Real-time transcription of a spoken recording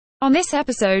On this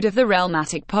episode of the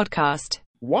Realmatic podcast.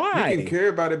 Why? You can care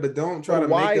about it, but don't try to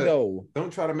why make a though?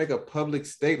 don't try to make a public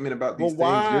statement about these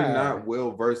But things. You're why? not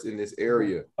well versed in this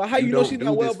area. But how you know don't she's do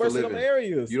not well this for versed in them living.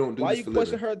 areas? You don't do why this you for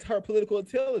question living. her political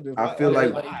intelligence? I feel Why-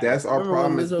 like that's our Remember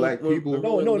problem when as Lizzo- black when- people. remember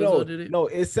no, when no, Lizzo did it? no.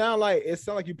 It sound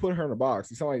like you put her in a box.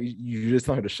 You sound like you just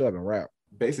telling her to shut up and rap.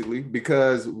 Basically,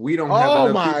 because we don't have Oh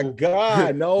enough my people.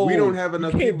 God, no. We don't have You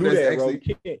enough can't people do that's that, bro. actually.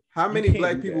 You can't- How you many can't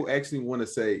black do people that. actually want to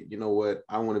say, you know what?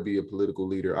 I want to be a political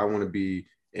leader. I want to be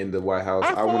in the White House.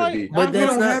 I I feel want like- to be. But we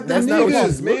that's don't not- have that's them not what niggas,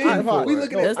 she's man. looking for. We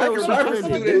looking That's at not what black she's rappers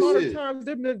trying to do do. A that lot of shit. times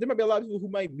there might be a lot of people who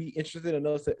might be interested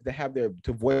enough to have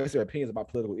to voice their opinions about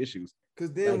political issues.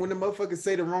 Because then when the motherfuckers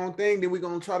say the wrong thing, then we're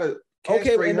gonna try to Okay,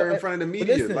 castrate but her in front of the but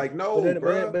media. listen, Like, no, but then,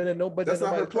 bro, that's that's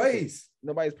not her place.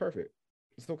 Nobody's perfect.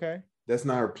 It's okay. That's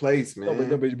not her place, man.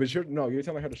 But you're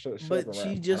telling her to shut up. But and she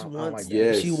rap. just I don't wants like that.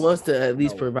 Yes. she wants to at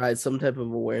least No. provide some type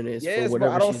of awareness for Yes, but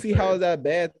whatever I don't she's see how doing. is that a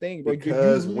bad thing, bro.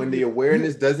 Because when the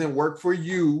awareness doesn't work for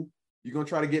you, you're gonna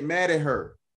try to get mad at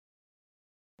her.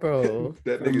 Bro.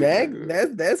 That For nigga's Mac, not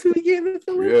good. that's who he getting the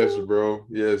feeling. Yes, for? bro.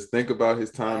 Yes. Think about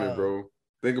his timing, Wow. bro.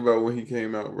 Think about when he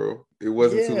came out, bro. It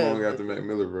wasn't too Yeah, long but- after Mac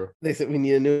Miller, bro. They said we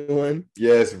need a new one.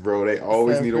 Yes, bro. They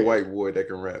always time need a for- white boy that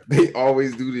can rap. They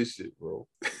always do this shit, bro.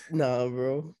 Nah,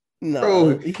 bro. No,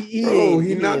 Bro, he not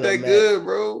ain't that a Mac. good,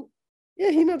 bro.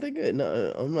 Yeah, he not that good.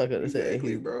 No, I'm not gonna say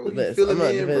Exactly, he's bro. the He best. filling I'm not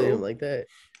in, defending bro. him like that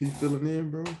He's filling in,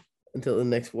 bro. until the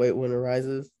next white one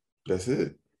arises. That's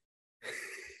it.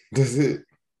 That's it.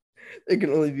 There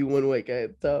can only be one white guy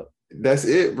at the top. That's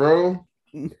it, bro.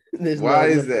 There's Why not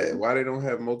is enough- that? Why they don't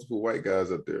have multiple white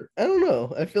guys up there? I don't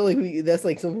know. I feel like that's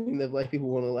like something that black people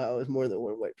won't allow is more than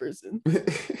one white person. It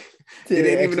ain't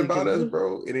even actually about us, control-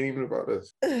 bro. It ain't even about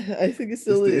us. I think it It's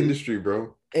still the is. industry,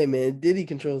 bro. Hey man, Diddy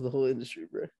controls the whole industry,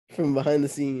 bro. From behind the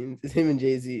scenes, it's him and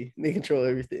Jay-Z. They control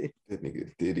everything. That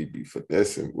nigga Diddy be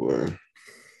finessing, boy.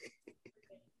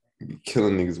 He be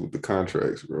killing niggas with the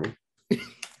contracts, bro.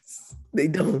 They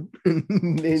don't.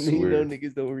 they Swear. know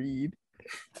niggas don't read.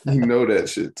 You know that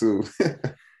shit too.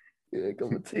 You're like, I'm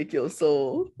gonna take your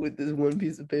soul with this one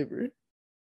piece of paper.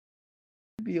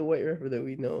 Be a white rapper that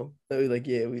we know. That we like,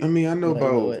 yeah, we I mean, I know like,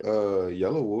 know about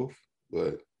Yellow Wolf,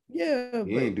 but yeah,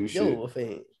 he but ain't do Yellow shit. Wolf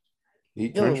ain't. he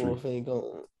Yellow country. Wolf ain't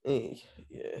going.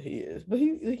 Yeah, he is. But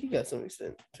he got some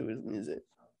extent to his music.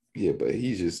 Yeah, but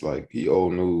he's just like he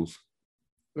old news.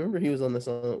 Remember he was on the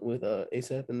song with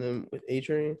ASAP and them with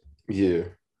A-Train? Yeah,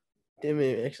 That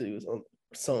man actually was on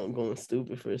the song going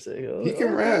stupid for a second. I was he like, can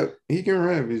oh, rap. He can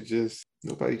rap. It's just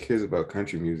nobody cares about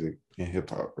country music and hip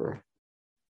hop, bro.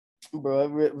 Bro,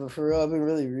 but for real, I've been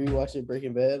really rewatching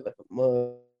Breaking Bad like a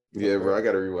month. Yeah, bro. I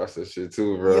gotta rewatch that shit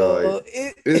too, bro. Yo, Like,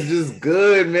 it's just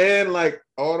good, man. Like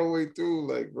all the way through,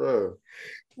 like, bro.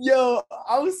 Yo,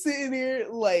 I was sitting here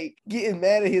like getting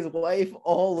mad at his wife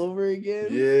all over again.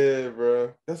 Yeah,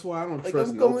 bro. That's why I don't Like,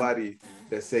 trust I'm going- nobody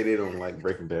that say they don't like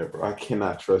Breaking Bad, bro. I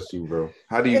cannot trust you, bro.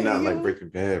 How do you Hey, not like yo. Breaking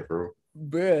Bad, bro?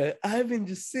 Bruh, I've been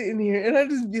just sitting here and I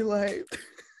just be like,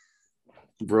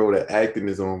 Bro, the acting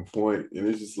is on point, and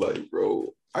it's just like,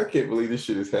 bro, I can't believe this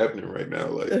shit is happening right now.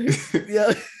 Like,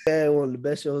 yeah, one of the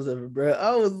best shows ever, bro.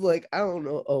 I was like, I don't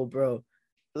know. Oh, bro.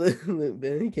 Look,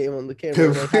 man, he came on the camera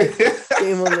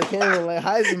like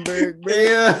Heisenberg, bro.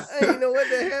 Yeah. I didn't know what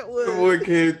the heck was. The boy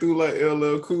came through like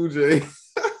LL Cool J.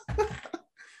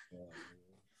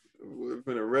 The boy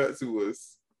finna rap to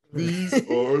us. These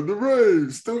are the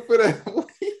rays. Stupid ass boy.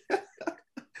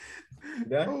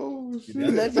 Yeah. Oh shit. Yeah.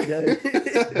 Not you done.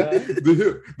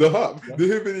 The hop, the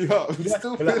hippity hop. Yeah.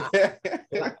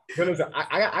 Stupid. But listen,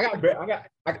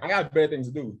 I got better things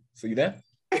to do. So you there?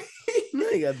 No,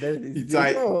 you got better than He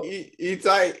tight. Oh. He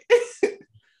tight.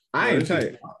 I ain't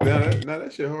tight. Nah,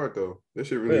 that shit hard though. That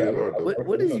shit really is hard though.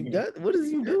 What is you got? What is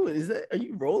you doing? Is that are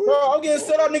you rolling? Bro, I'm getting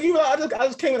set up, nigga. I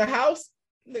just came in the house.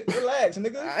 Nigga, relax,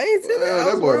 nigga. I ain't said that. I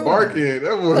That was boy rolling. barking.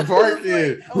 That boy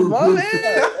barking. Oh, my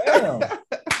man.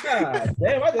 God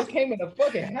damn, I just came in the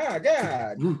fucking house.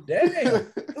 God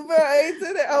damn. Bro, I ain't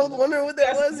said that. I was wondering what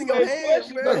that was in your hand,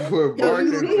 bro. That boy Yo,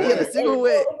 barking he had a back.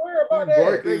 cigarette. Don't worry about that.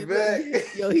 Barking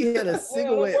back. Yo, he had a Don't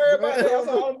cigarette, worry about that. That's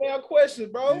bro. all damn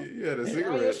question, bro. He had a On your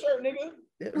cigarette. shirt, nigga.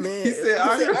 That man, He said,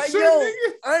 "I'm your "Yo, shirt,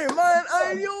 nigga." iron mine,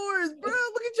 iron yours, bro.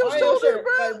 Look at your On shoulder, shirt.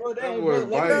 bro. Like, bro, That damn, boy bro, Bro,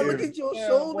 biting. look at your damn,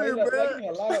 shoulder, boy, bro. Like,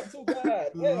 you a lot of two God.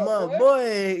 My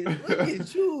boy, look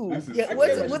at you. This is Yeah,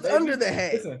 crazy. what's under the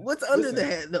hat? Listen, What's under listen. the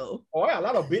hat though? Oh, I got a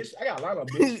lot of bitch.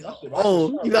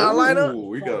 Oh, you got a lineup? Ooh,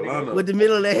 we got a lineup. What the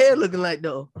middle of the head looking like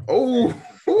though? Oh,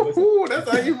 that's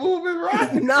how you moving,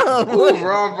 right? Nah, Ooh, boy.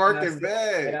 Ron barking And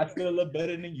bad. I still look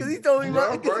better than Cause he you. told me Bro,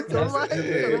 my, cause he bro, told my, that's cause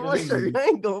it. of my shirt. I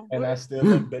ain't going. And Bro. I still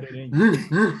look better than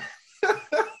you.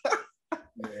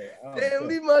 Yeah, Damn,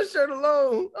 leave my shirt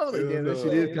alone. I was like, damn, that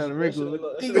shit is kind of wrinkled.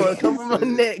 He gonna come from my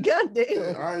neck. God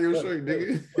damn. Iron your shirt,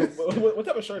 nigga. What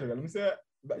type of shirt is that? Let me see that.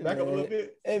 Back up a little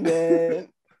bit. Hey, man.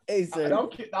 Hey, sir.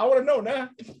 I want to know now.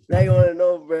 Now you want to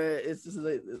know, bro? It's just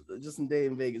like just some day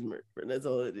in Vegas merch, bro. That's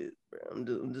all it is, bro.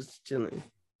 I'm just chilling.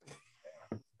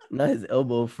 Now his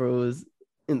elbow froze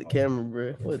in the camera,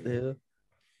 bro. What the hell?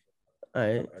 All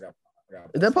right.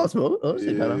 Is that Pop Smoke? Oh,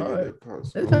 shit, kind of hard.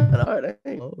 That's kind of hard.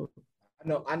 I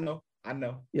know.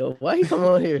 Yo, why he come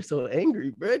on here so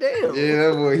angry, bro? Damn. Yeah,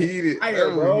 that boy heated.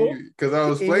 Fire, bro. Because I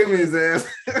was flaming his ass.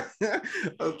 I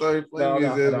started flaming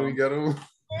his ass when he got on.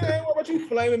 Hey, what about you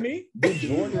flaming me?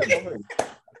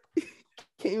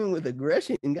 Came in with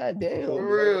aggression. Goddamn. For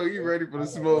real, you ready for the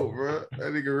smoke, bro?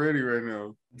 That nigga ready right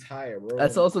now. I'm tired, bro. We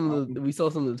saw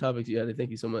some of the topics you had.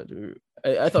 Thank you so much.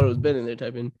 I thought it was Ben in there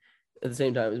typing at the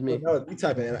same time as me. No, you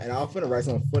typing, and I was finna write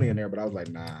something funny in there, but I was like,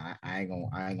 nah, I ain't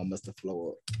gonna mess the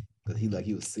flow up. Cause he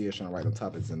was serious trying to write the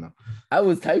topics in there. I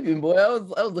was typing, boy. I was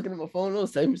looking at my phone. I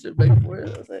was typing shit back and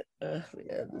forth. I was like, yeah,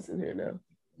 this in here now.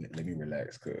 Let me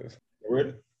relax, cuz. You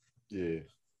ready? Yeah.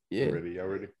 Ready? Y'all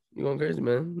ready? You going crazy,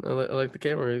 man. I like the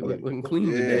camera. Looking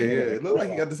clean Yeah, today. yeah. It looked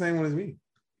like he got the same one as me.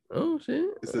 Oh, shit.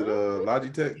 Is it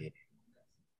Logitech?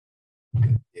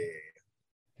 Yeah.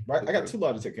 Right. I got 2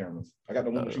 Logitech cameras. I got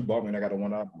the one that you bought me, and I got the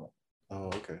one I bought. Oh,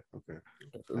 okay.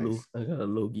 Nice. I got a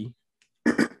Logi.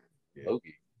 Yeah.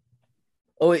 Logi.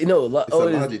 Oh, wait, no. It's a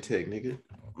Logitech, nigga.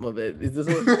 My bad. Is this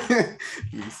one?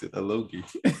 You said a Logi.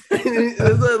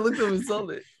 That's why I looked up and saw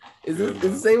it. Is it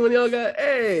the same one y'all got?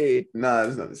 Hey. Nah,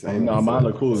 it's not the same. No, mine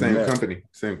look cool. Same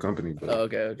company. But... Oh,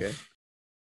 okay. All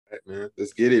right, man.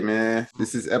 Let's get it, man.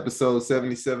 This is episode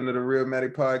 77 of the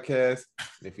Realmatic podcast.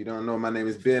 And if you don't know, my name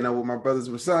is Ben. I'm with my brothers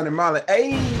Rasan and Marlon.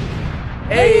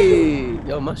 Hey.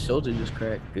 Yo, my shoulder just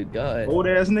cracked. Good God. Old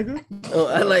ass nigga. Oh,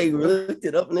 I looked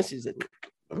it up and then she said,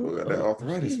 oh, got that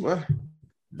arthritis. What?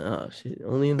 Nah, shit.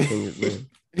 Only in the fingers, man.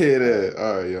 Yeah, that.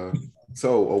 All right, y'all.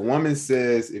 So a woman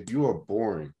says, if you are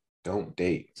boring, don't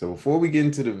date. So before we get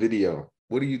into the video,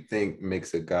 what do you think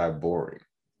makes a guy boring?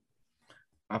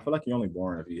 I feel like you're only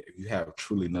boring if you have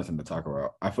truly nothing to talk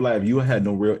about. I feel like if you had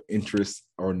no real interest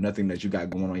or nothing that you got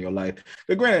going on in your life,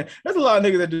 but granted, there's a lot of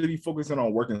niggas that do be focusing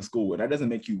on work and school, and that doesn't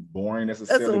make you boring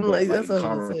necessarily. That's what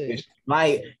I'm saying.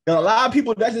 Like a lot of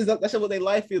people, that's just what their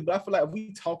life is. But I feel like if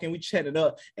we talking, we chatting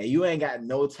up, and you ain't got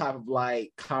no type of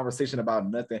like conversation about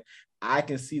nothing, I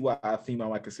can see why a female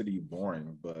might consider you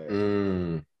boring.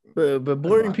 But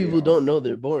boring people don't know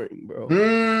they're boring, bro.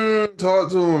 Talk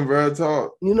to him, bro.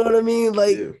 Talk. You know what I mean?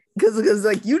 Like, because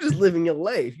like you just living your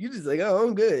life. You just like, oh,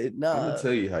 I'm good. Nah. I'm gonna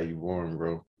tell you how you boring,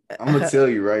 bro. I'm gonna tell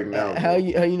you right now. How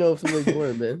you know if somebody's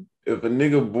boring, man? If a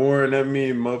nigga boring, that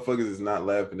means motherfuckers is not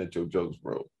laughing at your jokes,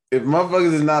 bro. If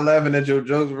motherfuckers is not laughing at your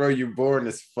jokes, bro, you boring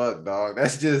as fuck, dog.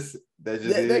 That is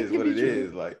what it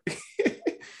is. Like,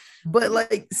 but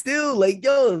like, still, like,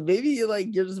 yo, maybe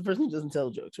you're just a person who doesn't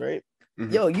tell jokes, right?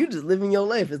 Mm-hmm. Yo, you just living your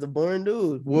life as a boring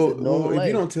dude. Well, if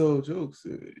you don't tell jokes,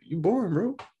 you boring,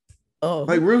 bro. Oh,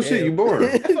 like real shit, you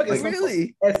boring. Like,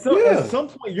 really? At some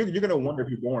point, you're gonna wonder if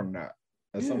you're boring or not.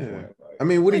 At some point, like, I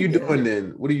mean, what are you doing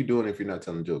then? What are you doing if you're not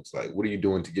telling jokes? Like, what are you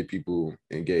doing to get people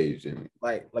engaged? And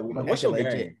like what's your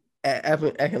game?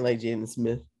 Acting like Jaden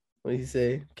Smith. What did he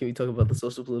say? Can we talk about the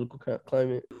social political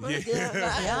climate?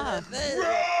 Yeah.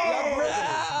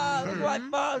 My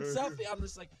phone selfie. I'm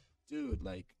just like, dude,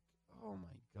 like, oh my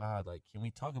God, like, can we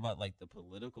talk about like the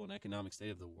political and economic state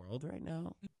of the world right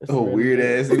now? Weird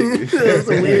ass. That's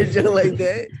a weird joke like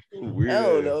that. Weird I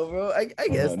don't know, bro. I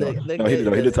guess he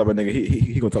did talk about nigga.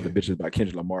 He gonna talk to bitches about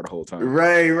Kendrick Lamar the whole time.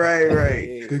 Right. You're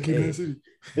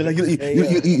like, you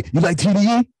like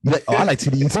TDE? You like? Oh, I like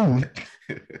TDE too.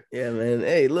 Yeah, man.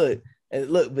 Hey, look,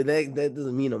 but that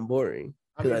doesn't mean I'm boring.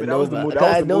 I mean, that was the move.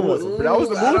 That was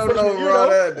the move. I don't know,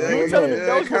 bro.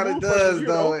 That kind of does,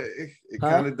 though. It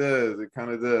kind of does. It kind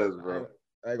of does, bro.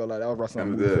 I ain't gonna lie, that was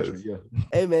Russell. Yeah.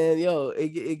 Hey, man, yo,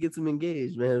 it gets them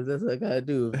engaged, man. That's what I gotta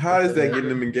do. How is that getting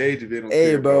them engaged if they don't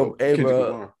care, bro.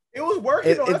 It was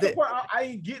working though. That's the part I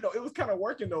ain't get though. It was kind of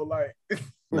working though. Like,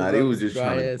 nah, they was just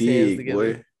trying to dig,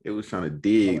 boy. It was trying to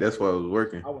dig. That's why it was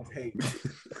working. I was hating.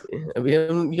 I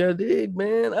mean, you gotta dig,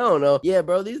 man. I don't know. Yeah,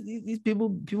 bro. These people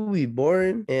be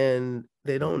boring and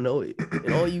they don't know it.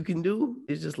 And all you can do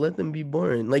is just let them be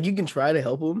boring. Like, you can try to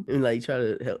help them and like try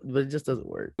to help, but it just doesn't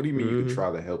work. What do you mean you can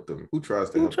try to help them? Who tries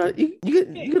to help them? You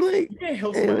can't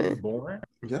help somebody who's boring.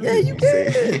 Yeah, you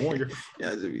can.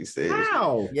 Yeah, just be saying.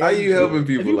 How? How are you helping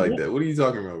people like that? What are you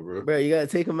talking about, bro? Bro, you gotta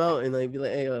take them out and like be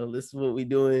like, hey, this is what we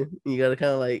doing. You gotta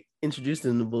kind of like introduce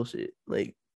them to bullshit,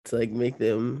 like to like make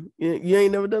them. You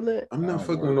ain't never done that. I'm not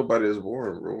fucking with nobody that's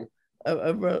boring, bro.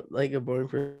 I brought like a boring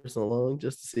person along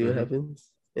just to see what happens.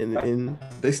 And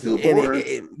They still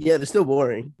boring. yeah, they're still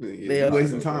boring. Yeah, They you are,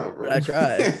 wasting time, bro. but I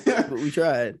tried. But we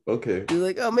tried. Okay. He's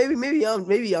like, oh,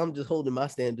 maybe I'm just holding my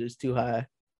standards too high,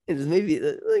 and just maybe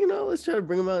let's try to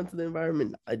bring them out into the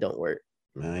environment. I don't work.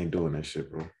 Man, I ain't doing that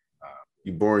shit, bro.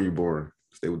 You boring, you boring.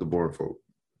 Stay with the boring folk.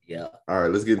 Yeah. All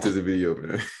right, let's get into the video,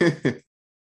 man.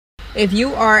 If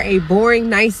you are a boring,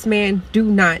 nice man, do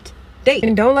not date.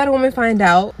 And don't let a woman find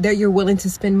out that you're willing to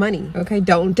spend money. Okay,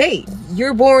 don't date.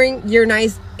 You're boring, you're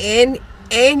nice, and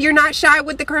you're not shy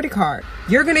with the credit card.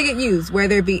 You're gonna get used,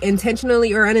 whether it be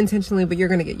intentionally or unintentionally, but you're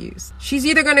gonna get used. She's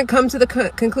either gonna come to the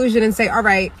conclusion and say, all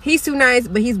right, he's too nice,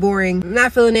 but he's boring. I'm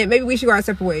not feeling it. Maybe we should go our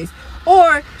separate ways.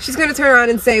 Or she's gonna turn around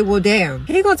and say, well, damn,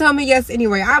 he gonna tell me yes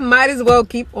anyway. I might as well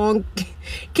keep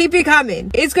it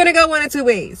coming. It's gonna go one of two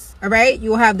ways. All right,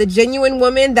 you'll have the genuine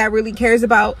woman that really cares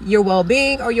about your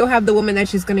well-being, or you'll have the woman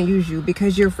that's just gonna use you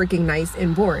because you're freaking nice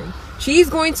and boring. She's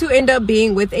going to end up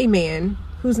being with a man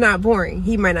who's not boring.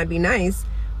 He might not be nice,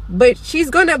 but she's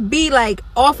gonna be like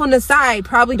off on the side,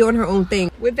 probably doing her own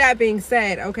thing. With that being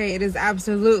said, okay, it is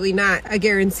absolutely not a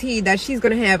guarantee that she's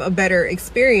gonna have a better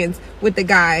experience with the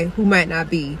guy who might not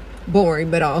be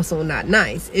boring but also not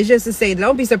nice. It's just to say,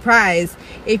 don't be surprised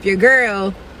if your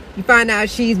girl, you find out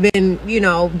she's been, doing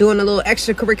a little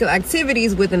extracurricular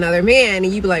activities with another man,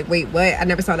 and you be like, wait, what? I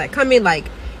never saw that coming. Like,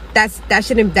 that's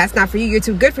not for you. You're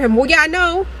too good for him. Well, yeah, I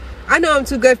know I'm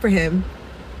too good for him,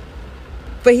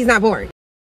 but he's not boring.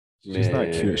 She's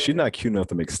not cute. She's not cute enough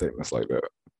to make statements like that.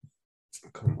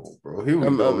 Come on, bro. Here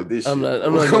we go with this shit. I'm not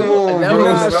Come on,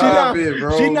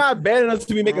 bro. She's not bad enough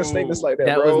to be making statements like that,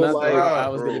 That bro. was not Like, the route I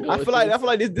was gonna go I with feel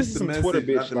like this. this is some message, Twitter not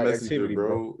bitch the like messenger, activity,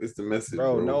 bro. It's the message,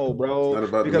 Bro, no, bro. It's not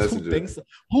about the Because messenger.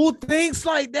 who thinks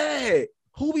like that?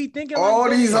 Who be thinking All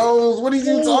like these that? hoes. What are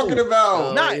you talking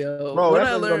about? Not, yo, bro. what That's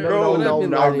I learned, no. learning?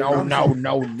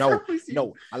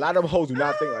 No, a lot of hoes do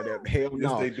not think like that. Hell Yes,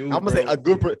 no. they do, I'm gonna say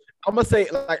I'm gonna say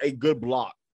like a good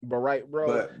block, but right, bro.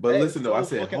 But That listen is though, I so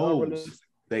said fucking hoes. unrealistic.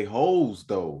 They hoes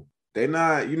though. They're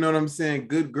not, you know what I'm saying?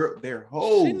 Good girl. They're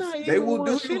hoes. They will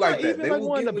do you like that. They will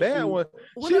one get of the with bad you. one.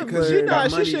 Because She you got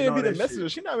not. money She and shouldn't all be the that messenger.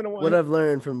 shit. She not even the one. What I've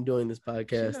learned from doing this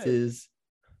podcast not- is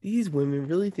these women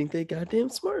really think they goddamn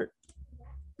smart.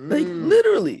 Like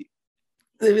literally,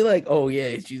 they be like, "Oh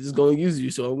yeah, she's just gonna use you."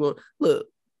 So I'm going look.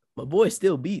 My boy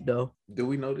still beat though. Do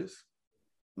we know this?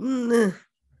 Nah.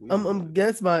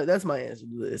 That's my answer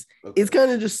to this. Okay. It's kind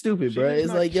of just stupid, She's bro. just It's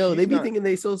not- like, yo, she's they be not- thinking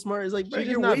they so smart. It's like, bro, She's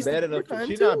you're just not wasting bad your enough. time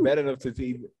She's too. not bad enough to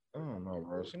even. I don't know,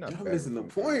 bro. She's not. Y'all bad missing the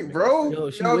enough to point, make bro. mistakes. Yo,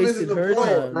 she Y'all wasted missing the her point,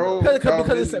 time, bro.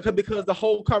 Because the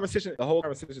whole conversation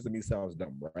to me sounds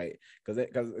dumb, right? Because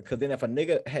then if a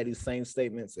nigga had these same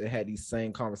statements and had these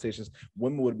same conversations,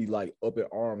 women would be like up in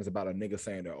arms about a nigga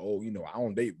saying that, oh, I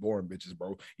don't date boring bitches,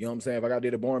 bro. You know what I'm saying? If I gotta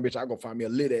date a boring bitch, I go find me a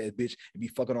lit ass bitch and be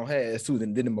fucking on her ass too.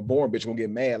 Then my boring bitch gonna get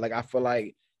mad. Like I feel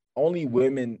like only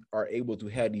women are able to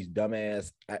have these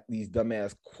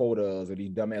dumbass quotas or these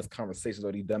dumbass conversations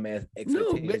or these dumbass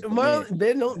No, expectations. Marlon,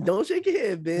 Ben, don't shake your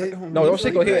head, Ben. No, don't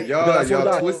shake your head.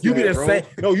 Y'all twisting You be the it, bro. same.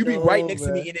 No, you be No, right next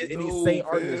to me bruh. in these same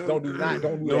arguments. Don't do that.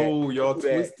 No, y'all Don't do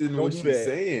that. twisting Don't what do she's that.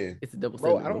 saying. It's a double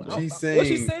Bro, standard. I don't- She's what saying,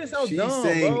 she's saying sounds she's dumb,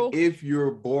 saying bro. if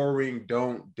you're boring,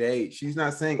 don't date. She's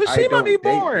not saying But I she don't might be date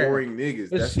boring. boring niggas.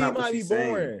 But That's she not what might she's be saying.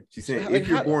 boring. She's saying Like, if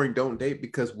you're how- boring, don't date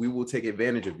because we will take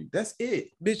advantage of you. That's it.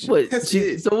 Bitch, What? That's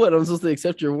it. So what? I'm supposed to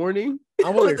accept your warning?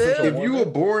 I'm What gonna the accept hell? your If you a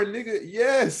boring nigga,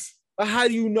 yes. But how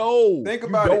do you know? Think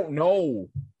about you it. don't know.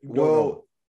 You don't Well,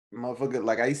 motherfucker,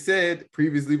 like I said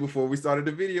previously before we started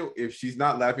the video, if she's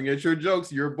not laughing at your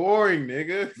jokes, you're boring,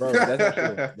 nigga. Bro, that's not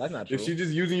true. That's not true. If she's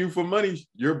just using you for money,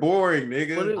 you're boring,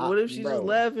 nigga. What if she's bro. just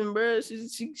laughing, bro?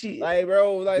 She like,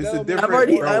 bro, like It's a that don't mean-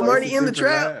 different. I'm already it's a in the different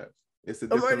trap. laugh. It's a I'm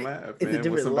different already- laugh, it's a man. When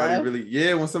different somebody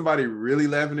laugh? when somebody really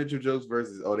laughing at your jokes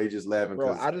versus they just laughing.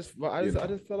 Bro, I because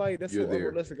just feel like that's so you're there.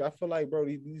 unrealistic. I feel like, bro,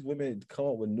 these women come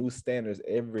up with new standards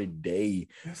every day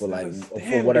That's for not like a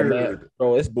for what a man. standard.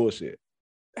 Bro, it's bullshit.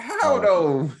 How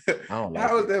though? I don't like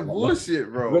How is it. that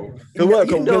bullshit, bro?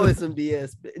 You know it's some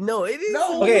BS. No, it is.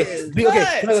 No, Okay, it's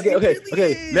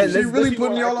okay. She Let's really be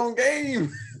putting more y'all on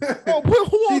game. Bro,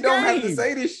 who She on don't game? have to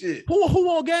say this shit. Who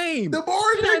on game? The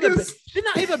boring She not even- niggas. She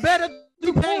not even better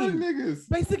The than boring game. niggas.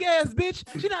 Basic ass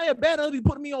bitch. She not even better than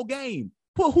putting me on game.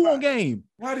 Put who on game?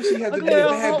 Why does she have to be Okay, a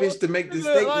bad bitch to make this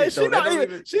statement? Like, though? That don't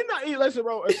even- she not even listen,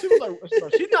 bro. She was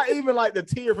like, she's not even like the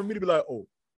tier for me to be like, oh,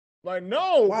 like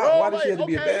no, Why, bro. why does like, she have to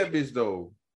be a okay. bad bitch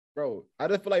though? Bro? I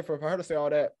just feel like for her to say all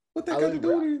that, What that I got to really-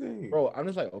 do with anything? bro. I'm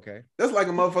just like, okay. That's like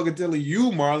a motherfucker telling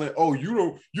you, Marlon, oh,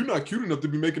 you're not cute enough to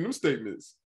be making them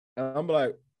statements. And I'm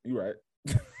like, you right.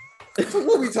 So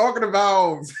what we talking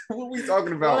about? What we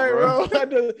talking about, Like, bro?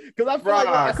 Because I feel Bro,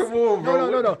 like come on,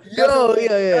 bro. no. Yo,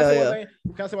 yeah.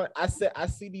 I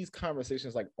see these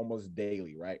conversations like almost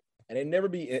daily, right? And it never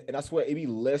be, and I swear it be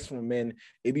less from men,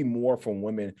 it be more from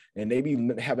women, and they be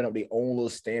having up their own little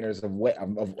standards of what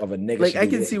of a nigga. Like I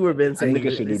can see where Ben saying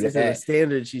nigga should do this that. isn't a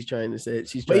standard she's trying to set.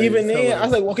 She's But trying even to then, I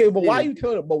was like, okay, but why yeah. you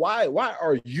telling? But why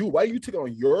are you take it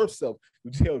on yourself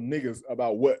to tell niggas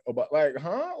about like,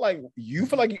 huh? Like you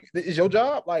feel like it's your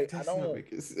job? Like That's I don't not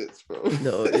making sense, bro.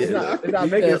 No, it's not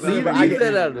making sense. But leave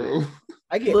that out, bro.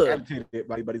 I get Look. agitated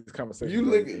by these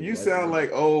conversations. You sound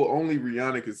like only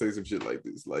Rihanna can say some shit like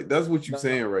this. Like that's what you're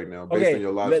saying right now, based on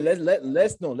your logic.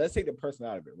 Let's take the person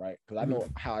out of it, right? Because I know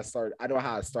how I started. I know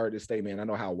how I started this statement. I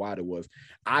know how wide it was.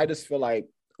 I just feel like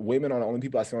women are the only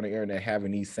people I see on the internet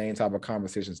having these same type of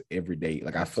conversations every day.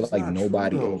 Like I feel like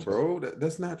nobody else, bro.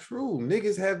 That's not true.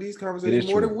 Niggas have these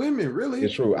conversations more than women. Really,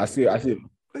 it's true. I see it.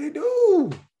 They do.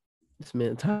 This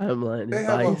man timeline is They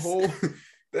have biased.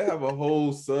 They have a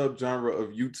whole subgenre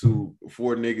of YouTube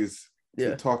for niggas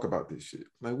to talk about this shit.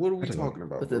 Like, what are we talking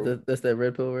about, bro? That's that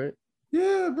red pill, right?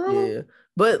 Yeah, bro. Yeah,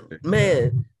 but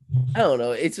man, I don't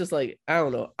know. It's just like I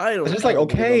don't know. It's just like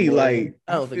okay, like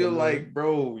I don't feel like,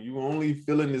 bro, you only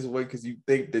feeling this way because you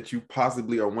think that you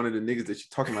possibly are one of the niggas that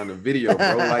you're talking about in the video,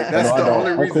 bro. Like that's the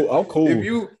only reason. I'm cool. If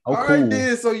you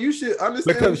then so you should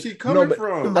understand where she coming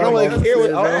from. I don't really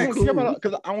care. I don't care about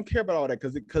because I don't care about all that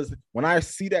because when I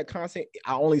see that content,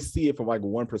 I only see it from like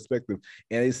one perspective,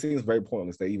 and it seems very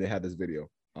pointless they even have this video.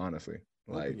 Honestly,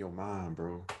 like open your mind,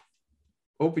 bro.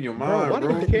 Open your mind, bro. Why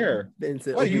do you care?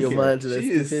 Why do you mind to she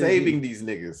is saving these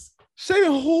niggas.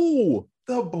 Saving who?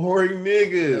 The boring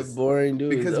niggas. The boring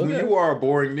dudes. Because when you are a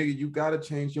boring nigga, you gotta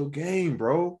change your game,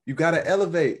 bro. You gotta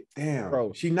elevate. Damn,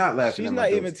 bro. She not laughing. She's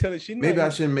not even telling. Maybe I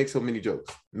shouldn't make so many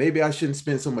jokes. Maybe I shouldn't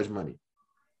spend so much money.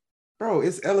 Bro,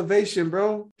 it's elevation,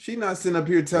 bro. She not sitting up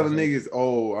here telling niggas,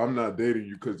 "Oh, I'm not dating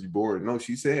you because you bored." No,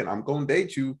 she's saying, "I'm gonna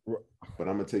date you, but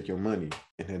I'm gonna take your money,"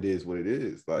 and it is what it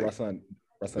is. Like,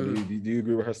 Russell, do you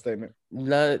agree with her statement?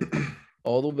 Not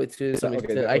all the way to some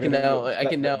extent. I can now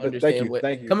understand what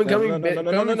thank you. Coming from Ben's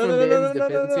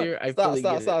defense here. I fully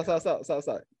get it.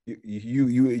 Stop.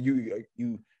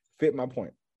 You fit my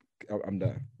point. I'm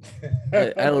done.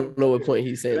 I don't know what point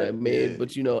he's saying I made,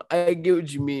 but I get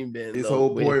what you mean, Ben. His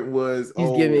whole point was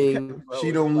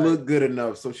she don't look good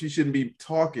enough, so she shouldn't be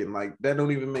talking. Like that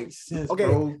don't even make sense,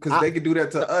 bro. Because they could do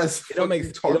that to us. It don't make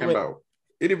sense. Talking about.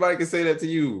 Anybody can say that to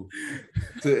you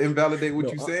to invalidate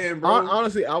what you're saying, bro.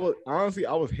 Honestly, I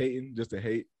was hating just to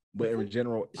hate, but in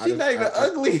general, she's not even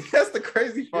ugly. That's the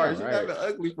crazy part. She's not even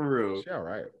ugly for real. She all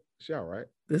right.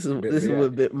 This is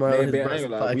what Bit Marlon has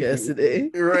brought podcast today.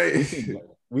 Right.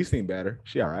 We seen better.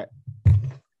 She all right.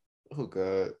 Oh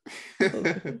God.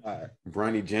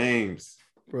 Bronny James.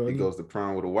 Bro, he goes to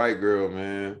prom with a white girl,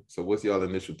 man. So what's y'all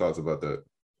initial thoughts about that?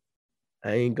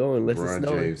 I ain't going unless it's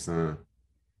snowing. James, son.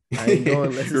 I ain't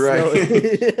going unless it's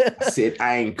snowing. I said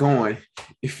I ain't going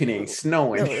if it ain't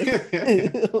snowing.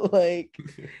 Like,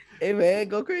 hey man,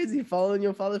 go crazy. Follow in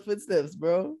your father's footsteps,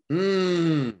 bro.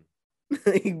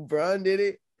 Like Bron did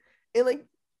it. And like,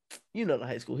 the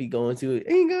high school he going to,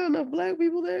 ain't got enough black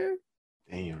people there.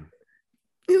 Damn.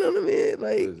 You know what I mean?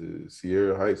 Like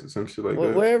Sierra Heights or some shit like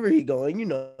that. Wherever he going,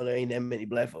 there ain't that many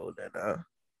black folks there now.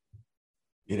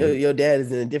 Your dad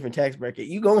is in a different tax bracket.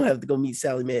 You gonna have to go meet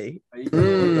Sally Mae. Like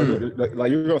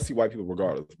you're gonna see white people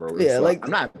regardless, bro. Yeah,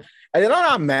 I'm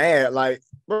not mad. Like,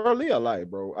 bro, leave a life,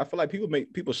 bro. I feel like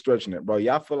people stretching it, bro.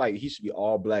 Y'all feel like he should be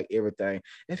all black, everything.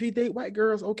 If he date white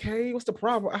girls, okay, what's the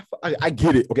problem? I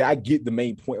get it. Okay, I get the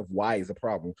main point of why it's a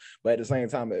problem, but at the same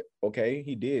time, okay,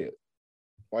 he did.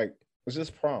 Like, it's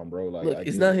just prom, bro. Like, look,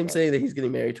 it's not him saying that he's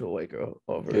getting married to a white girl.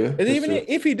 And even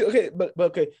if he do, but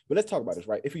let's talk about this,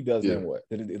 right? If he does, then what?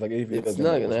 Like, if he it's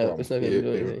not gonna happen. It's not gonna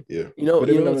do anything. Yeah.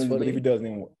 What's funny? But if he does,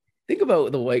 then what? Think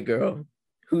about the white girl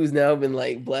who's now been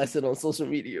like blasted on social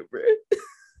media, bro.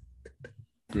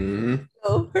 Mm-hmm.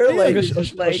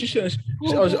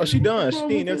 She done. She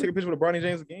ain't never take a picture with Bronny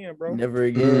James again, bro. Never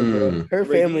again, bro. Her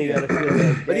family gotta feel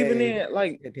like. But even then,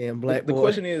 like, damn black. The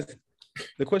question is,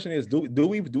 do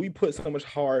we put so much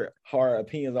hard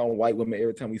opinions on white women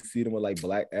every time we see them with like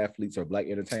black athletes or black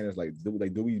entertainers? Like, do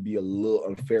we be a little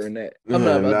unfair in that?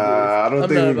 I don't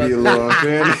think we'd be a little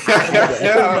unfair. I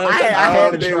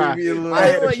had to try.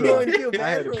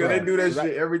 Because they do that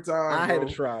shit every time. I had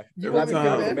to try. Every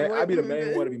time. I'd be the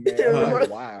main one to be mad. Like,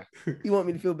 why? You want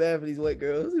me to feel bad for these white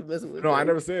girls who messing with? No, I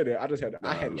never said that. I just had to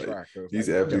try. These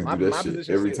athletes do that shit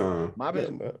every time. My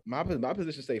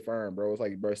position stay firm, bro. It's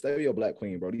like, bro, stay with your black queen.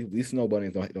 mean, bro. These snow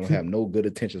bunnies don't have no good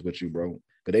intentions with you, bro.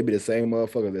 But they be the same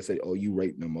motherfuckers that say, "Oh, you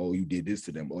raped them. Oh, you did this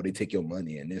to them. Oh, they take your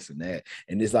money and this and that."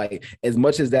 And it's like, as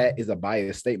much as that is a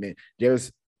biased statement,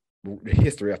 there's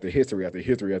history after history after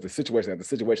history after situation after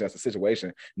situation after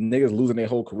situation. Niggas losing their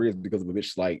whole careers because of a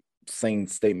bitch like saying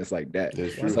statements like that.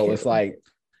 So it's like,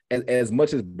 as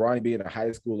much as Bronny being in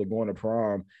high school or going to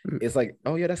prom, it's like,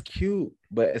 oh yeah, that's cute.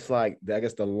 But it's like, I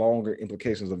guess the longer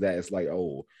implications of that, it's like,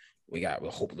 oh, we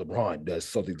hope LeBron does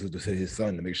something to his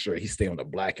son to make sure he stay on the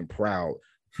black and proud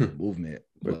movement.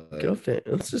 But, get off that.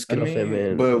 Let's just get off that,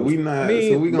 man. But we not.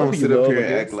 So we gonna sit up here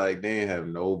and act guess. like they ain't have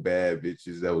no bad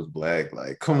bitches that was black.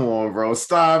 Like, come on, bro,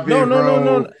 stop no, it, no, bro.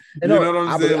 no, no. You know what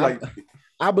I'm saying? Like,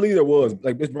 I believe there was.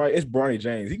 Like, it's Bronny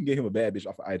James. He can get him a bad bitch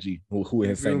off of IG who in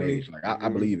his same age. Like, I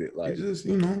believe it. Like, he just,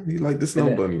 he like the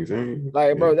snow bunnies.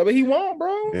 Like, bro, that's what he want,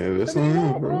 bro. Yeah, that's on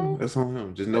him, bro. That's on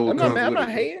him. Just know what comes with it. I'm not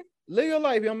hating. Live your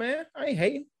life, young man. I ain't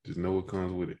hating. Just know what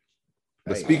comes with it.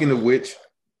 But speaking of which,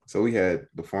 so we had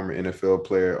the former NFL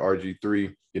player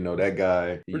RG3. You know, that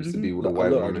guy, he used to be with a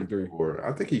white woman. Or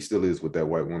I think he still is with that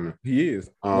white woman. He is.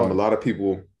 A lot of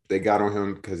people, they got on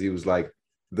him because he was like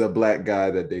the black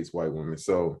guy that dates white women.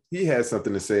 So he had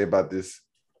something to say about this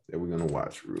that we're gonna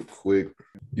watch real quick.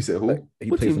 You said who? He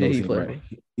played for those teams, right?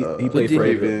 He played for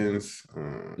Ravens,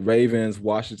 Ravens,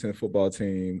 Washington football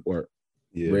team, or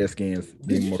Redskins.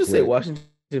 Did you just say Washington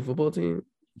football team?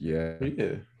 Yeah.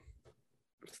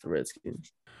 It's the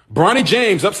Redskins. Bronny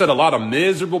James upset a lot of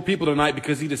miserable people tonight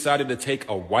because he decided to take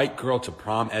a white girl to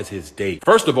prom as his date.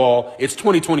 First of all, it's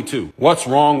 2022. What's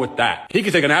wrong with that? He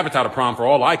can take an avatar to prom for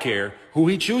all I care. Who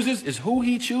he chooses is who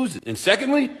he chooses. And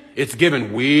secondly, it's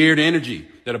giving weird energy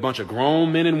that a bunch of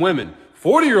grown men and women,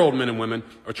 40-year-old men and women,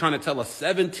 are trying to tell a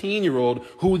 17-year-old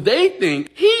who they think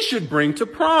he should bring to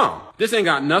prom. This ain't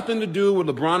got nothing to do with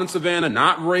LeBron and Savannah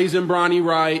not raising Bronny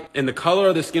right, and the color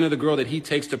of the skin of the girl that he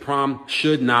takes to prom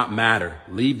should not matter.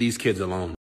 Leave these kids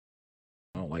alone.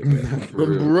 I don't like that.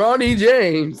 Bronny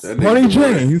James. Bronny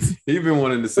James. He been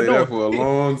wanting to say that for a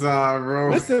long time, bro.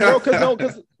 Listen, bro,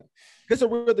 because it's a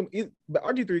real thing. But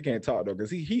RG3 can't talk though, because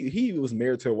he was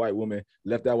married to a white woman,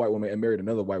 left that white woman, and married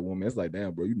another white woman. It's like,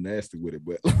 damn, bro, you nasty with it.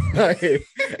 But like,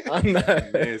 I'm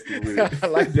not nasty with it.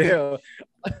 Like, damn,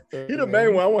 he the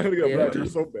main one. I want him to get a black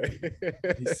dress so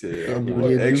bad. He said, I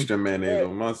want extra mayonnaise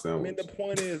on my sandwich. I mean,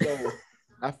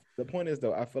 the point is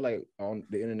though, I feel like on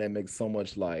the internet makes so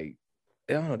much like,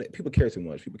 I don't know, people care too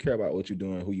much. People care about what you're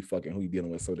doing, who you fucking, who you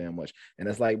dealing with so damn much. And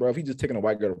it's like, bro, if you just taking a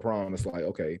white girl to prom, it's like,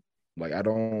 okay, like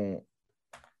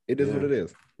it is what it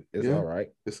is. It's all right.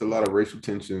 It's a lot of racial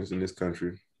tensions in this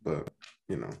country, but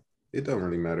it doesn't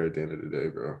really matter at the end of the day,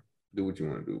 bro. Do what you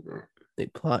want to do, bro. They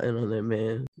plotting on that,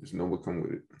 man. Just know what come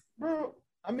with it, bro.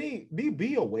 I mean,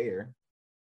 be aware.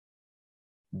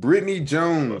 Brittany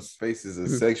Jones faces a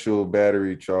sexual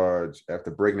battery charge after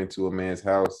breaking into a man's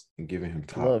house and giving him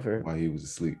top while he was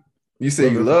asleep. You say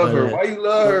you love her. Why you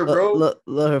love her, bro?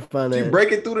 Love her fun. She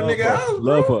breaking through the nigga house,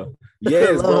 love her.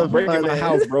 Yes, bro. Breaking my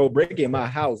house, bro. Breaking my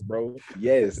house, bro.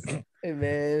 Yes. Hey,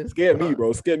 man. Scared me,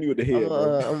 bro. Scared me with the head,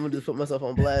 bro. I'm going to just put myself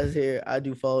on blast here. I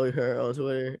do follow her on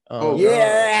Twitter.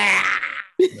 Yeah.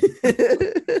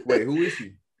 Wait, who is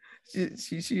she?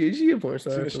 She a porn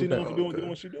star. She known for doing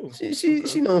what she do.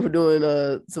 She known for doing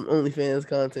some OnlyFans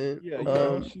content.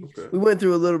 Yeah. We went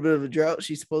through a little bit of a drought.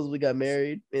 She supposedly got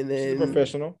married, and then she's a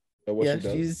professional at what she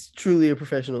does. She's truly a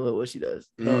professional at what she does.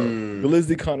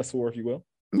 Glizzy connoisseur, if you will.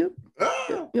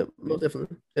 Yep, most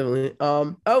definitely.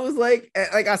 I was like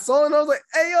I saw it and I was like,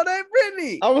 hey, yo, that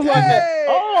Brittany. I was like,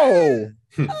 oh,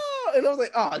 and I was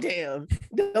like, oh, damn,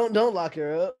 don't lock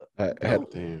her up. I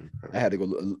had to go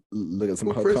look at some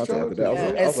of her content after that.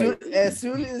 As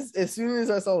soon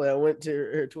as I saw that, I went to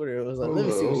her Twitter. It was like, let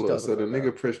me see what she's talking about. So the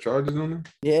nigga pressed charges on her?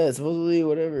 Yeah, supposedly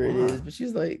whatever it is. But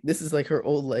she's like, this is like her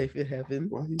old life. It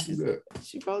happened. Why you do that?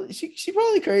 She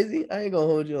probably crazy. I ain't gonna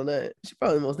hold you on that. She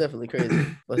probably most definitely crazy.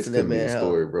 This couldn't be the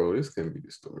story, bro. This couldn't be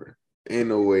the story. Ain't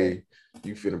no way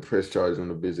you finna press charges on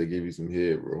the bitch that gave you some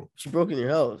head, bro. She broke in your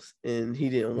house and he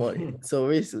didn't want it. So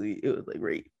basically, it was like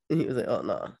rape. And he was like, "Oh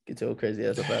nah, get your crazy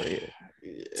ass up out of here."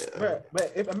 Yeah,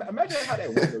 but imagine how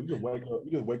that works. You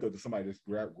just wake up to somebody just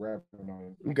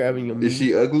grabbing your meat. Is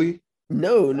she ugly?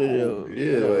 No.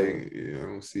 Yeah, like I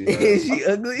don't see. Is she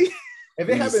ugly? If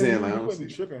it happens, you wouldn't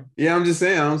be tripping. Yeah, I'm just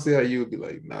saying. I don't see how you would be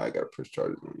like, nah, I gotta press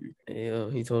charges on you. Yo,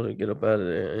 he told her to get up out of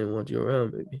there. I didn't want you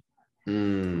around, baby.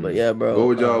 But yeah, bro. What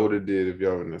would y'all would have did if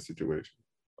y'all were in that situation?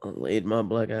 I laid my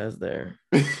black ass there.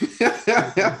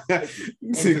 Nigga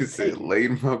said,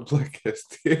 laid my black ass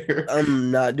there.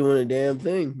 I'm not doing a damn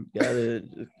thing.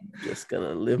 Just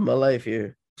gonna live my life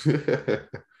here.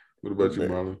 What about you,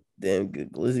 Marlon? Damn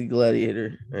good glizzy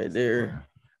gladiator right there.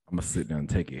 I'm gonna sit down and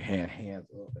take your hands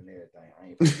up and everything. I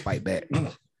ain't gonna fight back.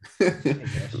 Take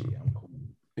that shit. I'm cool.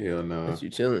 Hell no. That's you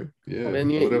chilling. Yeah.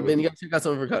 Ben, you whatever. gotta check out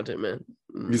some of her content, man.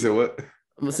 You said what?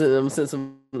 I'm gonna send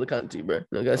some of the content to you, bro.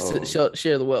 No, guys,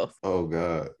 share the wealth. Oh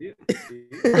God. Yeah.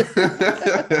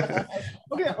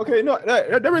 okay. No,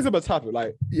 that brings up a topic.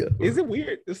 Like, is it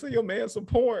weird to see your man some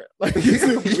porn? Like, is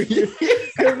it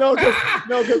weird?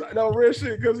 No, real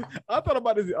shit. Because I thought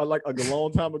about this like a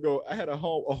long time ago. I had a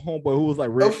homeboy who was like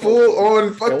real a full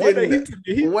on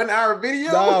fucking 1 hour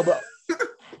video. Nah, but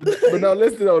no,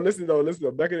 listen though.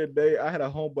 Back in the day, I had a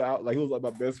homeboy out, like he was like my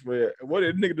best friend. And one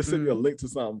nigga just sent me a link to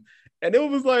something, and it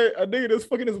was like a nigga that's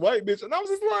fucking this white bitch, and I was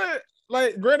just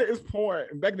like, granted, it's porn.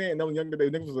 And back then, in those younger days,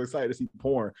 niggas was excited to see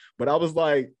porn, but I was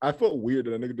like, I felt weird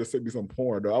that a nigga just sent me some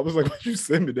porn though. I was like, why you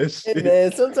send me that shit? Hey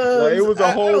man, sometimes like, it was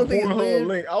a whole porn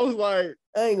link. I was like,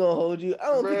 I ain't gonna hold you. I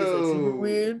don't think it's like super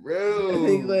weird. Bro. I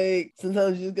think like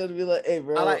sometimes you just gotta be like, hey,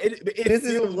 bro, this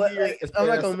is what like, I'm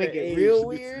not gonna make it real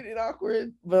weird and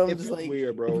awkward, but I'm just like,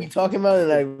 weird, bro. If we talking about it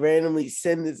and I randomly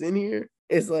send this in here,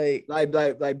 it's like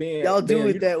being y'all do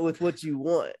with that with what you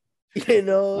want. You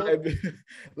know,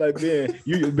 like Ben,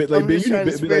 I'm just trying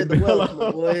to spread the wealth,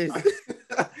 my boys.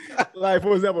 Like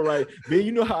for example, right, Ben,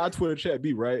 you know how our Twitter chat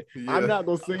be, right? Yeah. I'm not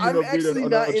gonna send you. I'm actually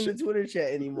not in the Twitter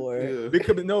chat anymore. Yeah.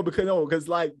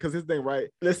 Because his thing, right?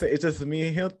 Listen, it's just me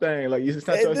and him thing. Like it's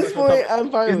not at this point,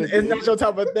 I'm fine with it. It's not your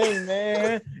type of thing,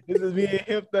 man. This is me and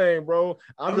him thing, bro.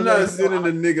 I'm not sending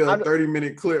a nigga a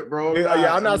 30-minute clip, bro.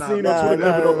 I'm not seeing no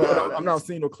Twitter clip. I'm not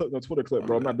seeing no Twitter clip,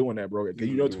 bro. I'm not doing that, bro.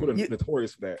 You know Twitter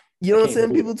notorious for that. You don't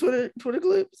send people Twitter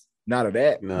clips? Not of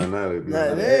that. No, not of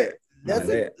that. That's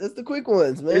the quick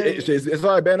ones, man. It's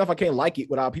already bad enough I can't like it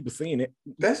without people seeing it.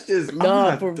 That's just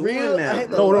for real.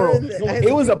 No.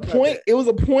 It was a point. It was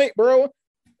a point, bro.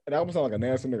 And I almost sound like a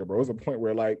nasty nigga, bro. It was a point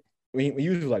where like when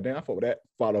you was like, damn, I fuck with that.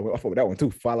 Follow. I fuck with that one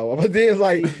too. Follow. But then it's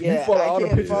like you follow all the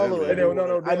pictures. Follow it.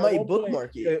 No. I might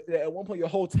bookmark it. At one point, your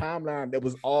whole timeline that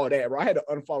was all that, bro. I had to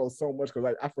unfollow so much because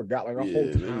like I forgot like my whole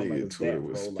timeline. Twitter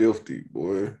was filthy,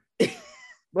 boy.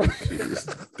 Bro. It was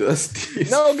dusty.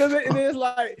 No, because it's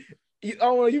like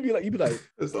you be like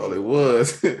that's all it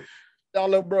was. No,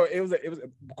 look, bro, it was a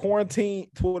quarantine.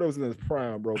 Twitter was in its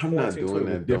prime, bro. I'm not doing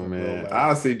that though, man. Like,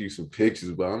 I'll send you some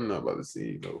pictures, but I'm not about to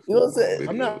see you know what I'm saying?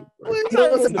 I'm not,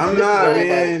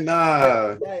 man.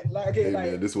 Nah. Hey,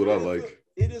 man, this is what I like.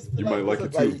 You might like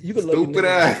it too. You can stupid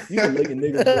ass. You can look at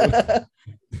niggas,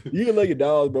 bro. You can look at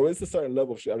dogs, bro. It's a certain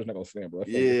level of shit. I'm just not gonna stand, bro.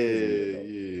 Yeah.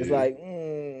 It's like.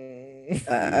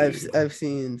 I've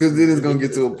seen because then it's gonna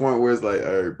get to a point where it's like,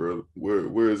 all right, bro,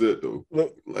 where is it though?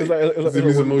 Look, like, it's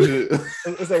like some more shit.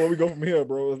 It's like when we go from here,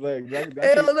 bro. It's like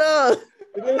hell no.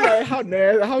 Like, how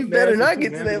nasty? How you better not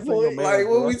get to that point. Like,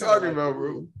 what we talking about,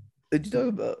 bro? What you talking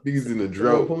about? Niggas in a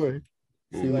drought.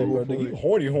 See, like, bro, nigga,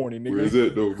 horny, nigga. Where is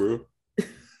it though, bro?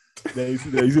 You see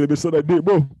that bitch so that dick,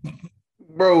 bro.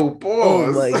 Bro,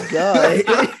 pause. Oh my god!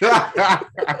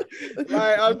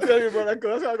 Like, I'm telling you, bro.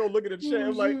 That's how I go look at the chat.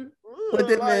 I'm like, what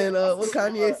that man? What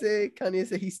Kanye said? Kanye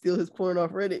said he steal his porn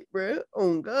off Reddit, bro.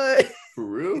 Oh god. For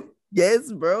real? Yes,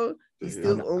 bro. He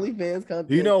steals OnlyFans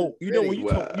content. You know when you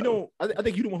told, I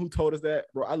think you the one who told us that,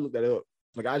 bro. I looked that up.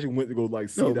 Like I just went to go like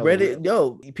see that Reddit.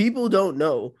 Yo, people don't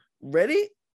know Reddit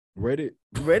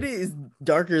is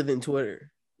darker than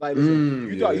Twitter. Like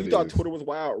you thought Twitter was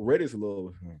wild. Reddit's a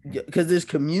little because there's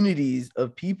communities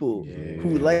of people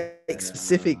who like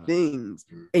specific things,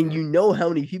 and you know how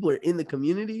many people are in the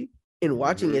community and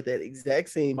watching at that exact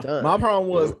same time. My problem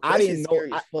was I didn't know.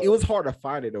 It was hard to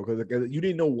find it though because you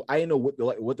didn't know. I didn't know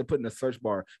what to put in the search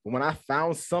bar. But when I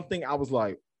found something, I was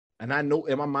like, and I know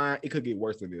in my mind it could get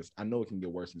worse than this. I know it can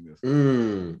get worse than this.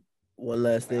 One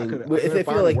last thing. If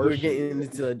I feel like we're getting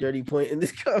into a dirty point in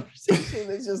this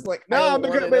conversation, it's just like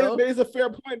it's a fair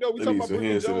point though. We talking about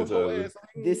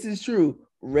this is true.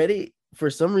 Reddit,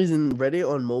 for some reason, Reddit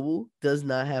on mobile does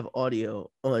not have audio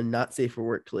on not safe for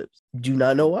work clips. Do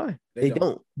not know why. They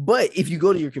don't. But if you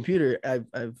go to your computer, I've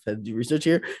had to do research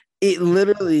here. It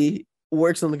literally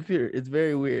works on the computer. It's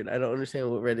very weird. I don't understand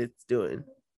what Reddit's doing.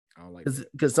 I don't like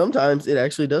because sometimes it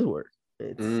actually does work.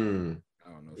 I don't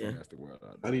know. Yeah.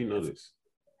 How do you know this?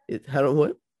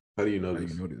 How do you know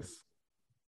this?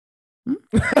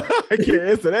 I can't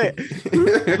answer that.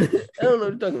 I don't know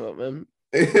what you're talking about, man.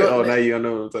 Now you don't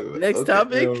know what I'm talking about. Next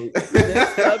topic.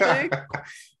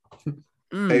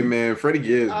 Hey man, Freddie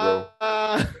Gibbs, bro.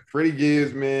 Freddie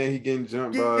Gibbs, man, he getting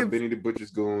jumped by Benny the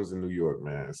Butcher's goons in New York,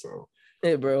 man. So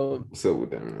hey, bro, what's up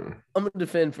with that, man? I'm gonna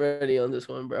defend Freddie on this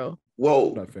one, bro.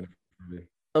 Whoa,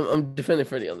 I'm defending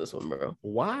Freddie on this one, bro.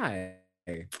 Why?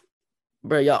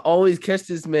 Bro, y'all always catch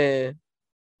this man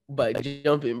by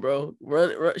jumping, bro.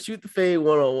 Run, shoot the fade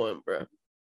 1-on-1, bro.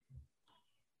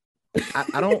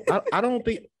 I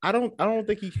don't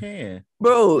think he can.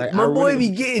 Bro, Like, my I boy really be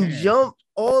don't think he getting can. jumped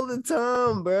all the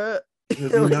time, bro.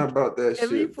 Because he's not about that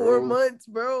Every shit, 4 bro. months,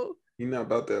 bro. He's not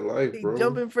about that life, They bro.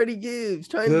 jumping Freddie Gibbs,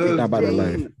 trying to Cause get Not about that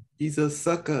life. Jane. he's a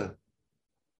sucker,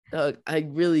 Dog, I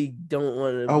really don't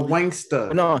want to. a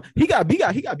wankster. No, he got beat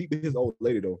with his old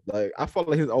lady though. Like I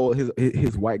follow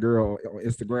his white girl on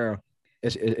Instagram.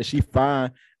 And she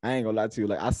fine. I ain't gonna lie to you.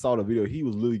 Like I saw the video. He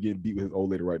was literally getting beat with his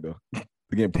old lady right there.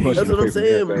 Getting punched. That's in the what I'm face and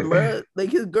saying, everything. bro. Like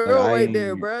his girl Like, right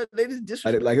there, bro. They just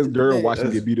disrespect. like his girl man. watching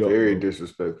him That's get beat up. very bro.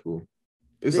 disrespectful.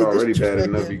 It's They already bad disrespect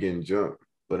enough him. you getting jumped,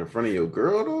 but in front of your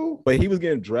girl though. But he was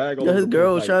getting dragged. All Yo, over his the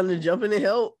girl place, was trying to jump in and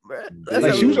help, bro. That's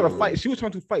like how she was we- trying to fight. She was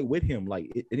trying to fight with him.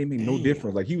 Like it didn't make no Damn.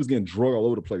 difference. Like he was getting drugged all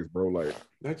over the place, bro. Like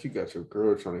That you got your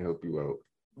girl trying to help you out.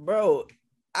 bro.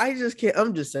 I just can't.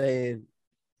 I'm just saying.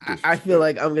 I feel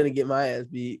like I'm gonna get my ass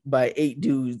beat by 8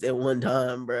 dudes at one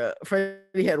time, bro.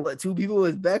 Freddie had what 2 people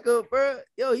as backup, bro.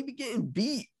 Yo, he be getting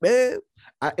beat, man.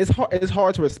 it's hard. It's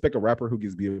hard to respect a rapper who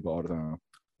gets beat up all the time.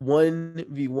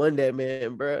 1v1 that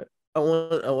man, bro. I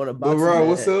want to box But bro, him,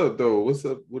 what's man. up though? What's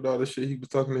up with all the shit he was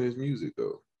talking in his music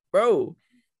though? Bro.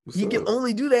 What's He up? can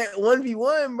only do that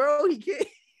 1v1, bro. He can't.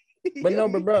 But no,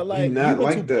 but bro, like not you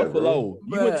went like to that, bro. Buffalo.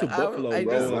 You went to Bruh, Buffalo, I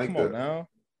bro. just- Like, like come on that. now.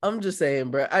 I'm just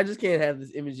saying, bro. I just can't have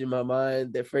this image in my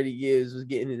mind that Freddie Gibbs was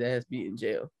getting his ass beat in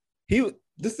jail.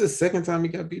 This is the second time he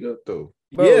got beat up though.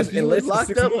 Bro, Yes, he in was less than locked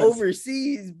 6 up months.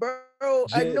 overseas, bro.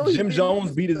 I know he Jim been Jones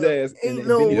locked beat his up. ass. Ain't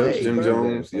no video way, Yep, Jim bro.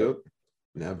 Jones. Yep.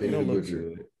 Now It Benny don't the look Butcher.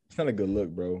 good. It's not a good look,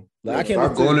 bro. Like, Like, I can't stop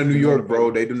listen going to New this York, nigga,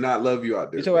 bro. They do not love you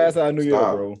out there. Get your bro. ass out of New York,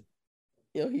 Stop. bro.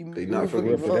 Yo, he They not moved fucking from with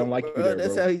you. Funk, They don't like you bro. there,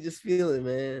 That's bro. how he just feeling,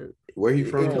 man. Where he It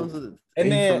from? comes with And He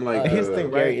then from, like, his uh, thing,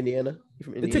 Gary, right? Indiana. You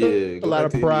from It Indiana? took Yeah, a go lot back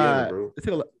of to Indiana, pride. bro. It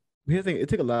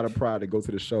took a lot of pride to go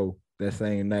to the show that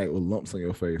same night with lumps on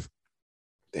your face.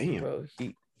 Damn. Bro,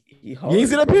 he You hard. ain't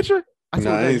see that picture? Nah,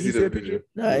 I ain't you see that picture.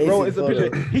 Nah, I ain't Bro, see it's the a photo.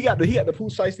 picture. He got the Pooh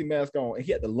Shiesty mask on, and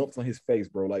he had the lumps on his face,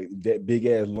 bro. Like that big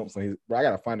ass lumps on his. Bro, I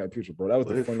gotta find that picture, bro. That was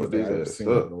What the the fuck funniest thing I ever his seen,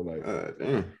 ass up? bro. Like,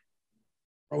 Damn.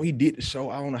 bro, he did the show.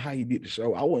 I don't know how he did the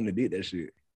show. I wouldn't have did that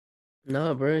shit.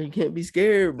 Nah, bro, you can't be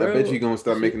scared, bro. I bet you gonna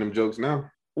start making them jokes now.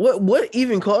 What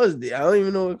even caused it? I don't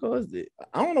even know what caused it.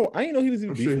 I don't know. I didn't know he was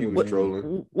even I'm sure he beefing was with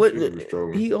trolling. What? I'm sure he was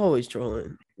trolling. He always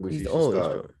trolling. Which He's he should always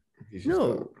stop. trolling. He should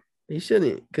No, stop. he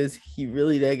shouldn't, because he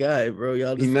really that guy, bro.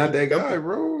 Y'all just He's not keep that guy, jumping.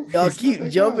 bro. Y'all He's keep not that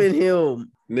jumping guy.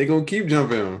 him They gonna keep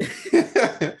jumping him.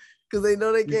 because they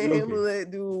know they You can't joking. handle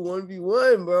that dude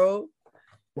 1v1, bro.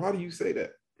 Why do you say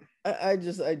that? I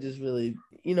just really,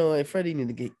 like Freddie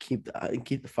need to keep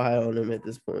the fire on him at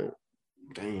this point.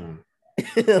 Damn.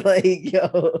 Like,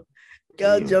 y'all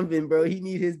Damn. jumping, bro. He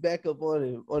need his backup on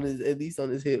him, at least on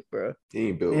his hip, bro. He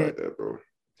ain't built like that, bro.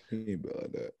 He ain't built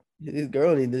like that. His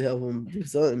girl need to help him do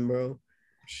something, bro.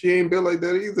 She ain't built like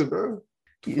that either, bro.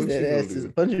 Use What that she gonna ass as a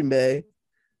do? punching bag.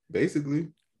 Basically.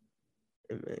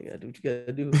 Hey, man, you gotta do what you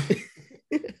gotta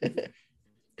do.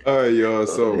 All right, y'all.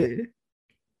 So Yeah.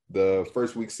 the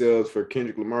first week sales for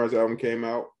Kendrick Lamar's album came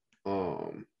out. He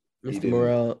Mr. didn't-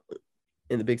 Morale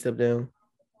in the big step down.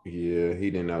 Yeah,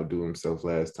 he didn't outdo himself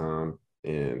last time,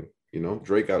 and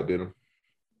Drake outdid him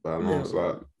by a long No.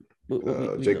 shot.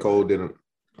 We J. know Cole that. did him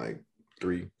like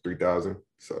 3,000.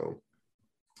 So,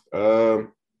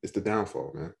 it's the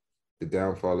downfall, man. The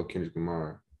downfall of Kendrick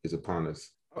Lamar is upon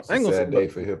us. It's I a ain't gonna sad say- day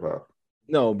for hip hop.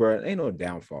 No, bro, ain't no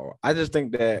downfall. I just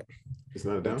think that It's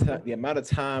not a the downfall. amount of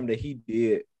time that he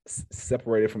did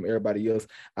separated from everybody else,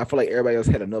 I feel like everybody else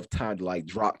had enough time to like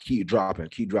keep dropping.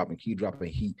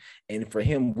 And for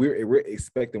him, we're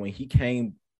expecting when he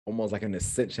came almost like an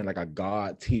ascension, like a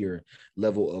god tier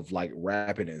level of like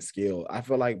rapping and skill. I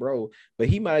feel like, bro, but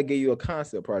he might have gave you a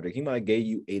concept project. He might have gave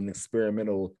you an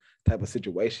experimental type of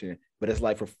situation, but it's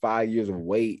like for 5 years of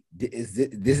wait, this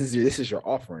is your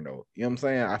offering though. You know what I'm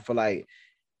saying? I feel like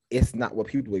it's not what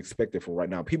people expected for right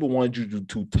now. People wanted you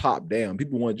to top down.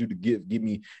 People wanted you to give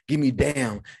me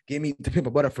down, give me the Pimp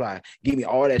a Butterfly, give me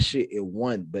all that shit in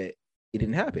one, but it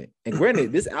didn't happen. And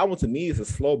granted, this album to me is a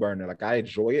slow burner. Like I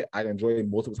enjoy it. I enjoy it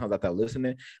multiple times after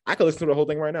listening. I could listen to the whole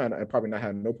thing right now and probably not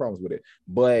have no problems with it.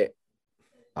 But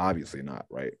obviously not,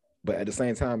 right? But at the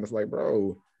same time, it's like,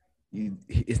 bro,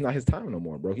 it's not his time no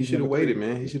more, bro. He should have waited,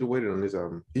 man. He should have waited on this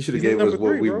album. He should have He's gave us number what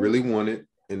three, we bro. really wanted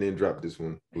and then dropped this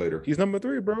one later. He's number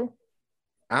 3, bro.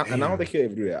 And I don't think he'll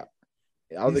ever do that.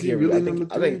 I don't Is think he he'll really I think,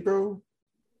 number I three, think, bro?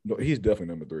 no, he's definitely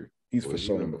number 3. He's Well, for he's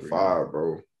sure number number 3. 5,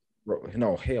 bro. Bro,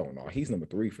 no, hell no. He's number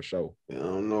 3 for sure. I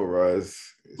don't know, Rise.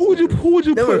 Who would you Number put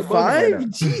above him right 5? now?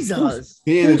 Jesus.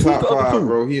 He in the Who's top the other 5, 2?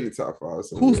 bro. He in the top 5.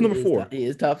 Who's number 4? He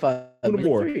is top 5. Who number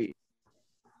 4? 3.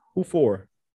 Who 4?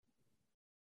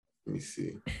 Let me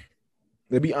see.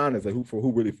 Let's be honest, like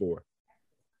who really 4?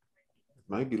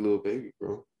 Might be Lil Baby,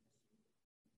 bro.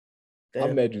 I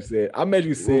mad you said.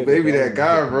 Lil Baby that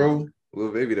guy, bro.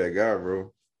 Lil Baby that guy,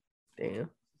 bro. Damn.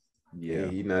 Yeah,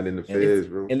 he not in the feds,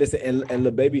 bro. And listen, and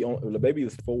Lil Baby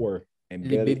is 4, and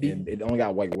Lil barely, Baby. and it only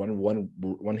got like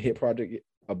one hit project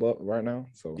above right now.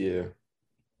 So Yeah,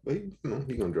 but he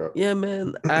gonna drop. Yeah,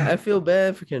 man. I feel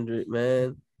bad for Kendrick,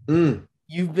 man.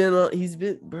 You've been on. He's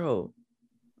been, bro.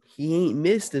 He ain't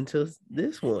missed until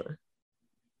this one.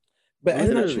 But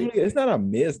Literally. it's not a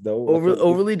miss though.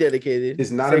 Overly dedicated. It's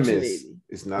not Section a miss. 80.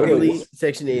 It's not a Overly miss.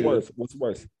 Section 80. What's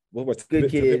worse? What's worse? Good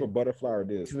kid. Paper Butterfly or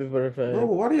this? Bro,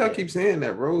 why do y'all keep saying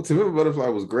that, bro? To Me Butterfly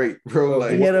was great, bro.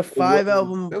 Like He had a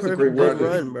 5-album that was a perfect great project.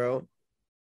 run, bro.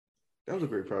 That was a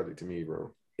great project to me,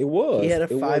 bro. It was. He had a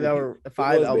It was. 5-album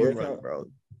Every run, time- bro.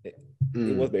 It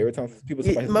was, but every time people.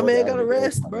 My man got a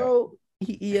rest, bro.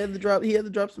 He had to drop. He had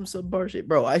to drop some subpar shit,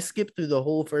 bro. I skipped through the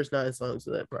whole first 9 songs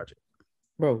of that project,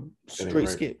 bro. Straight right.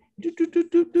 skip. Doop, doop, doop,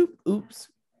 doop, doop. Oops.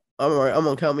 I'm all right. I'm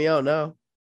gonna count me out now,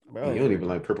 bro. You don't even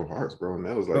like Purple Hearts, bro. And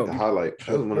that was like Bro, the highlight.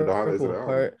 That was one of the highlights of the Purple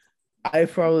album. Heart. I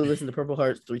probably listened to Purple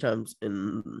Hearts 3 times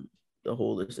in the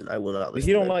whole listen. I will not But listen.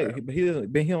 he don't to that like. crap. But he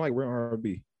doesn't. But he don't like real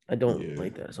R&B. I don't Yeah.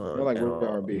 like that song. I don't like at real all.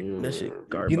 R&B. That shit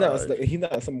He's garbage. He's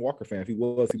not some Walker fan. If he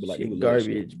was, he'd be like, he Shit would love that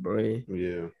shit. garbage, bro.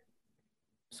 Yeah,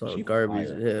 Song She garbage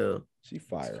fire. as hell. She it's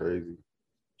fire. crazy.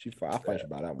 She fire. I fight you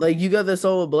about that one. Like you got that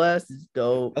song with Blast. It's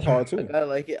dope. That's hard too. Like, I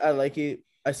like it. I like it.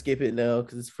 I skip it now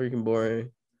because it's freaking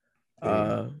boring.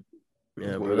 Yeah, It's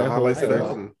one bro. of the That whole highlights of the thing,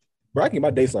 album. Bro, I can get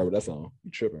my day started with that song.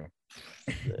 You tripping?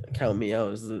 Count Me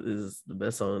Out is the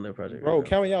best song in that project. Bro, right now.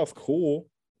 Count Me Out's cool.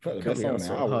 The Count best Me song on Out the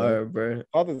so album. hard,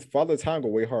 bro. Father Time go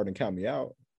way harder than Count Me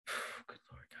Out. Good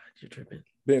Lord, God, you're tripping.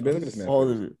 Ben, look at this man. All of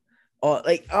them.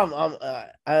 Like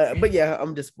but yeah,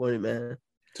 I'm disappointed, man.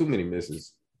 Too many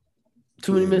misses.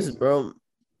 Too many misses, bro.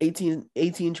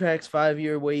 18 tracks,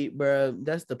 5-year wait, bro.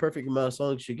 That's the perfect amount of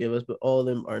songs you give us, but all of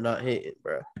them are not hitting,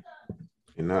 bro.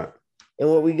 You're not. And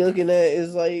what we looking at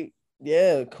is like,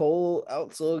 yeah, Cole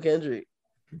outsold Kendrick.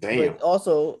 Damn. But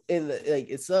also,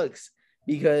 it sucks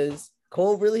because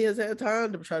Cole really has had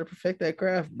time to try to perfect that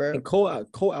craft, bro. And Cole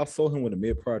outsold him with a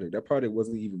mid project. That project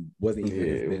wasn't even Yeah,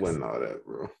 his it best. wasn't all that,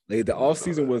 bro. Like the off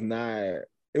season was not.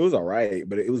 It was all right,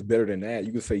 but it was better than that.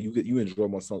 You could say you enjoy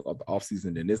more songs of the off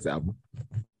season than this album.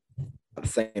 The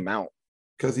same out.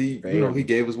 Because he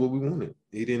gave us what we wanted.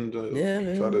 He didn't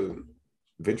try to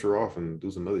venture off and do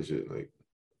some other shit. Like,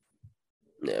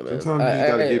 Yeah, man. sometimes you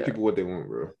just gotta give people what they want,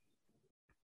 bro.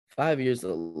 5 years is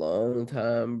a long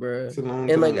time, bro. It's a long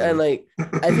And time.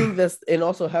 I think that's and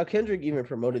also how Kendrick even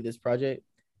promoted this project.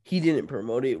 He didn't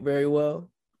promote it very well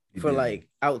for like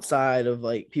outside of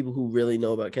like people who really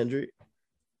know about Kendrick.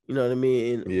 You know what I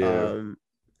mean? Yeah.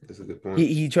 That's a good point.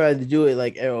 He tried to do it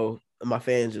like, oh, my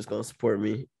fans just gonna support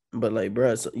me. But like,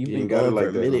 bro, so you've been going for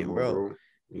a minute, bro.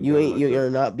 You're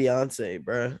not Beyonce,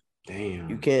 bro. Damn.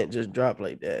 You can't just drop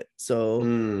like that. So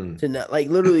to not like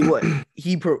literally what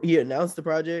he announced the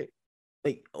project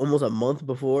like almost a month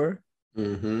before.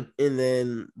 Mm-hmm. And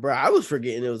then, bro, I was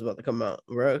forgetting it was about to come out,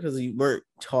 bro, because you weren't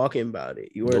talking about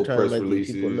it. You weren't trying to let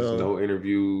these people know. No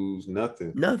interviews,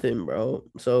 nothing, bro.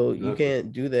 So you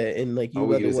can't do that. And like you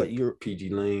about to what your PG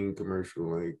Lane commercial,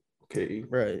 like okay,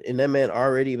 bro. And that man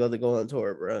already about to go on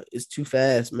tour, bro. It's too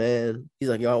fast, man. He's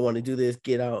like, y'all want to do this?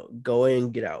 Get out, go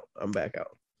in, get out. I'm back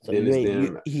out. So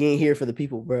he ain't here for the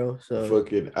people, bro. So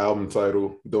fucking album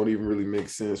title don't even really make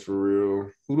sense for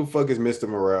real. Who the fuck is Mr.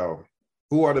 Morale?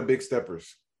 Who are the big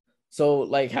steppers? So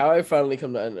like how I finally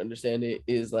come to understand it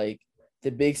is like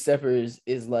the big steppers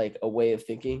is like a way of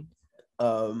thinking.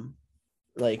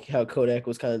 Like how Kodak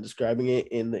was kind of describing it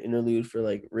in the interlude for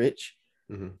like Rich.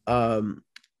 Mm-hmm.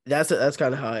 That's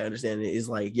kind of how I understand it is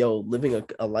like, yo, living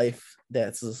a life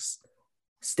that's just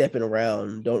stepping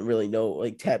around, don't really know,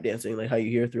 like tap dancing, like how you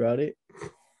hear throughout it.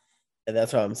 And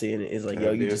that's how I'm seeing it is like,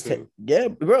 yo, you just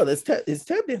bro, it's tap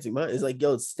dancing, man. It's like,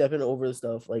 yo, stepping over the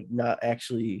stuff, like not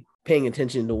actually paying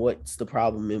attention to what's the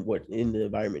problem and what in the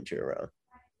environment you're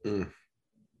around.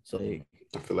 So like,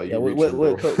 I feel like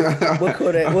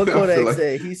what Kodak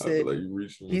said? He said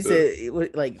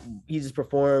he just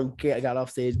performed, got off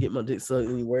stage, get my dick sucked,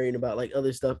 and he worrying about like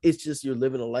other stuff. It's just you're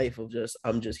living a life of just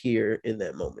I'm just here in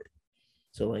that moment.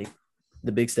 So like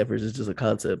the big steppers is just a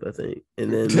concept, I think.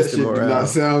 And then that Mr. shit Morale does not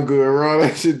sound good, Ron.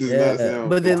 That shit does not sound.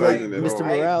 But then like at Mr. all.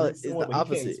 Morale is the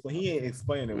opposite. He ain't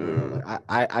explaining it. Like,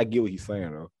 I get what he's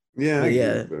saying though. Yeah, But I get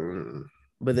yeah. it, but,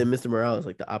 But then Mr. Morale is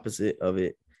like the opposite of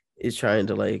it. Is trying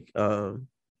to like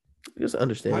just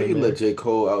understand. how you man. let J.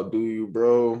 Cole outdo you,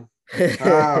 bro?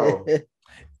 How?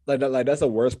 Like that's the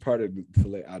worst part of to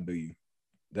let outdo you.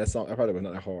 That song that probably was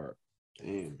not that hard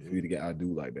Damn, for you to get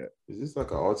outdo like that. is this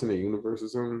like an alternate universe or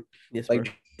something? Yes,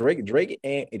 Like Drake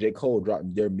and J. Cole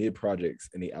dropped their mid projects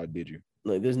and they outdid you.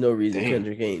 like there's no reason Damn.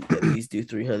 Kendrick ain't at least do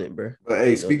 300, bro. But hey,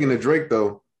 Ain't no speaking way. of Drake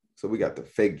though, so we got the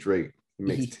fake Drake. He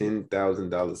makes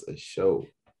 $10,000 a show.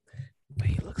 But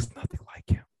he looks nothing like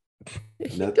him.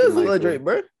 He Nothing does look like like him. Drake,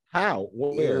 bro. How?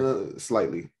 Where?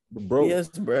 Slightly. Bro, Yes,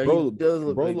 bro. bro, He does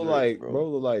look bro like look Drake, like bro. bro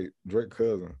look like Drake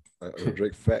cousin, like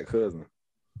Drake fat cousin.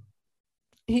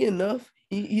 He enough.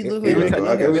 He look Here like we Drake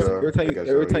go. I got enough. y'all. every time I got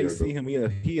y'all. you Here see we him,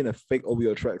 he in a fake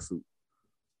OVO tracksuit.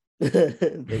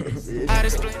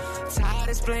 Tired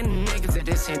of splitting niggas that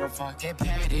this ain't no fucking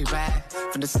parody rap.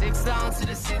 From the 6 on to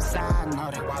the 6 side, know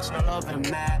they watching all over the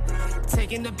map.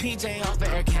 Taking the PJ off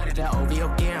Air Canada,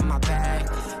 OVO gear in my bag.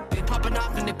 Been popping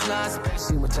off in the club,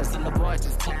 especially when just the boy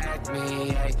just tagged me.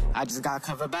 Hey, I just got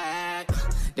covered back.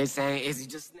 They saying, is he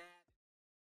just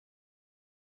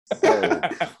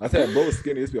I said, bro,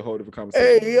 skinny. It's be a whole different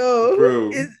conversation. Hey yo,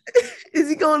 Bro. is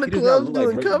he going to He does not clubs look like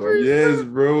doing Drake, bro. covers? Yes,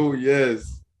 bro.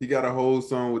 Yes. He got a whole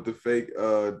song with the fake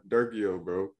Durkio,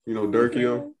 bro. You know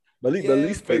Durkio? But at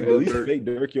least fake Durk.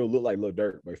 Durkio look like Lil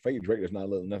Durk. But fake Drake does not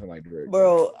look nothing like Drake.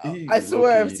 Bro, He I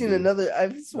swear I've low-key seen do. another.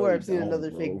 I swear No, I've seen don't, another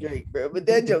bro. fake Drake, bro. But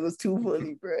that joke was too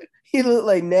funny, bro. He looked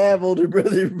like Nav older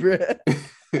brother, bro.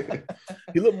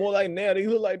 He look more like Nat. He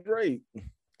look like Drake.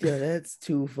 Yo, that's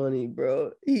too funny,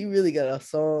 bro. He really got a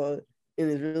song and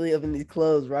is really up in these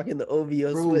clubs rocking the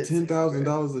OVO Bro, sweats.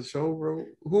 $10,000 a show, bro.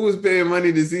 Who is paying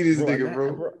money to see this nigga,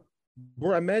 bro?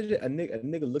 Bro, imagine a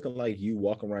nigga looking like you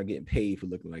walking around getting paid for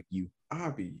looking like you.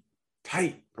 I'd be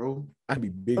tight, bro. I'd be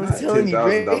big. I'm Not telling you,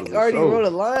 $10,000 Drake a already show. wrote a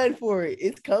line for it.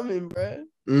 It's coming, bro.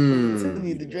 I'm telling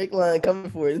you, the Drake line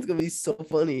coming for it. It's gonna be so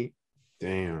funny,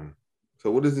 Damn. So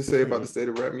what does it say about the state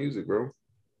of rap music, bro?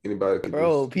 Anybody could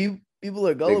bro. just People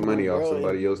are gullible, make money bro. off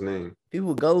somebody else's name.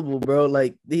 People gullible, bro.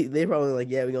 Like they probably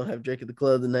like, yeah, we're gonna have Drake at the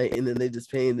club tonight, and then they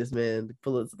just paying this man to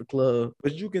pull up to the club.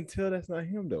 But you can tell that's not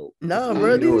him though. Nah, Yeah,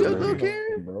 bro, you know these it's jokes not don't him.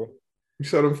 care. Bro. You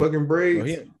saw them fucking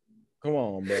braids. Come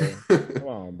on, bro. Come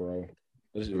on, bro.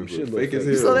 This It shit look look fake as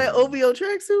You hell. saw that OVO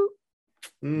tracksuit?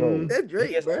 Bro. That He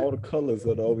Drake, has bro. all the colors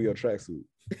of the OVO tracksuit.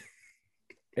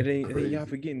 And then Crazy. y'all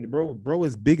forgetting, bro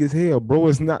is big as hell. Bro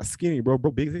is not skinny, bro.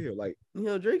 Bro big as hell. Like, You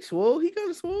know, Drake swole. He kind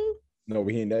of swole. no,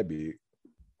 he ain't that big.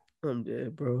 I'm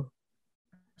dead, bro.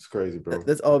 It's crazy, bro.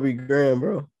 That's Aubrey Graham,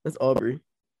 bro. That's Aubrey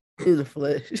in the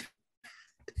flesh.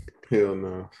 Hell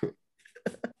no.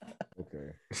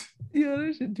 Okay. Yo,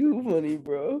 that shit too funny,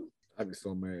 bro. I'd be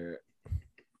so mad.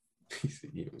 He said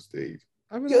he on stage.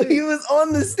 I mean, Yo, like, he was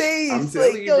on the stage. I'm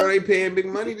telling like, you, bro, they paying big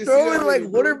money to see throwing that like nigga,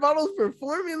 water bro. bottles,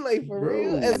 performing like for Bro.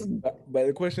 real. As but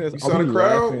the question is, You are saw we the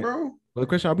crowd, laughing? bro? But the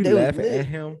question, are we They was laughing lit. at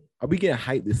him? Are we getting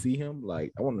hyped to see him?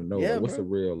 Like, I want to know, Yeah, like, what's bro. the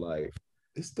real, like,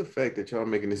 It's the fact that y'all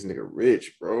making this nigga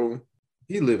rich, bro.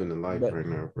 He living the life But- right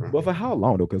now, bro. but for how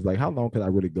long though? Because like, how long can I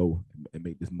really go and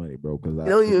make this money, bro? Because it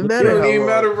don't even It matter. don't how even long.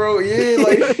 matter, bro. Yeah, It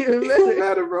like don't it even don't matter.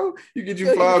 matter, bro. You get you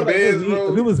Yo, five Like, bands,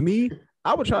 bro. if it was me,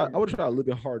 I would try a little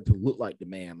bit hard to look like the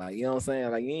man. Like, you know what I'm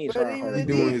saying? Like, you ain't But trying even hard. He if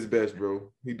to doing do his best,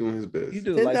 bro. He doing his best. He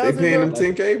do 10,000, like They paying him bro.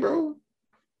 10K, bro.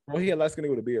 Bro, he had light skin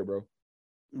with a beard, bro.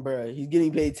 Bro, he's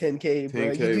getting paid 10K, bro.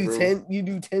 10K, You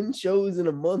do 10 shows in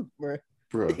a month, bro.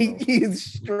 Bro, He's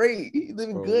straight. He's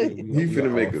living Bro, good. he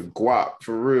finna make a guap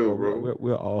for real, bro.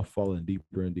 We're all falling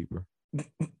deeper and deeper.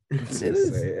 It's so It is.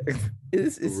 sad.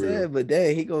 It's For real. sad, but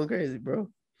dang, he going crazy, bro.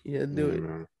 Yeah, do Yeah, it.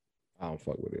 man. I don't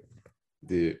fuck with it.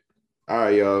 Did. All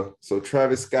right, y'all. So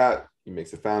Travis Scott, he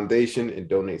makes a foundation and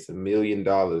donates $1 million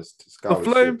to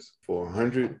scholarships for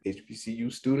 100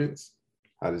 HBCU students.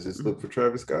 How does this look for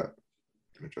Travis Scott?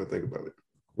 What y'all think about it?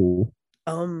 Cool.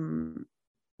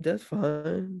 That's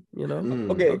fine. You know,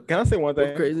 Okay, can I say one go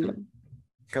thing? crazy. Can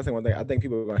I say one thing? I think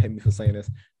people are gonna hate me for saying this.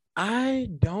 I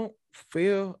don't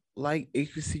feel like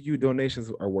HBCU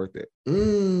donations are worth it.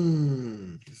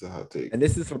 It's a hot take. And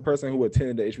this is for a person who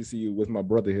attended the HBCU with my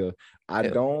brother here. I Yeah.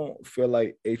 don't feel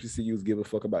like HBCUs give a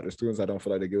fuck about the students. I don't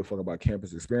feel like they give a fuck about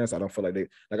campus experience. I don't feel like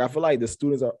I feel like the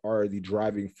students are the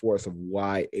driving force of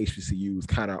why HBCUs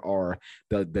kind of are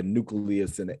the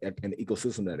nucleus and the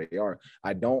ecosystem that they are.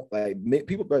 I don't like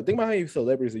people, but think about how many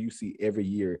celebrities that you see every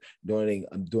year doing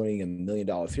 $1 million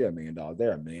here, $1 million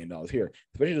there, $1 million here,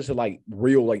 especially just to like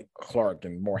real like Clark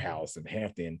and Morehouse and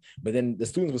Hampton, but then the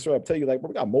students will straight up tell you like, bro,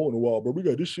 we got mold in the wall, bro. We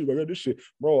got this shit. I got this shit,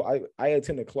 bro. I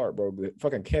attended Clark, bro. The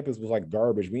fucking campus was like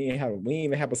garbage. We ain't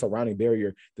even have a surrounding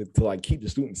barrier to like keep the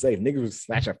students safe. Niggas was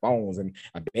snatching phones and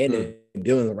abandoning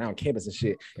buildings around campus and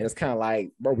shit. And it's kind of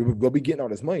like, bro, we'll be getting all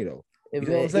this money though. You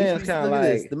know what I'm saying? It's kind of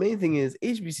like the main thing is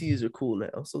HBCUs are cool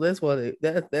now, so that's why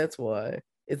that's why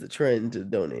it's a trend to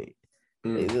donate.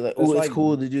 They're like, oh, it's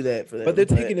cool to do that for them. But they're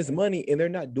taking this money and they're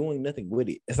not doing nothing with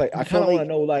it. It's like I kind of want to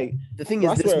know, like, the thing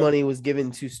is, this money was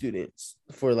given to students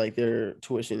for like their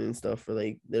tuition and stuff for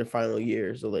like their final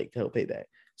year, so like to help pay back.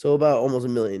 So about almost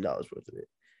 $1 million worth of it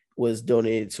was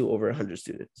donated to over 100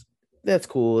 students. That's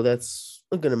cool. That's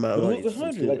a good amount of money.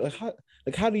 100?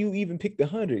 How do you even pick the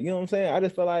 100? You know what I'm saying? I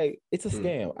just feel like it's a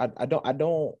scam.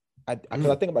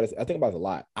 Because I think about this. I think about it a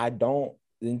lot. I don't.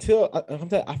 Until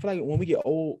I feel like when we get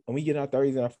old, when we get in our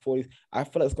 30s and our 40s, I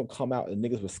feel like it's gonna come out and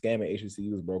niggas were scamming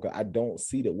HBCUs, bro. Cause I don't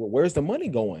see that. Where's the money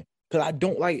going? Cause I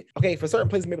don't like. Okay, for certain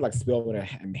places, maybe like Spelman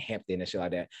and Hampton and shit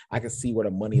like that, I can see where the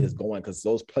money is going because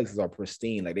those places are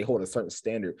pristine. Like they hold a certain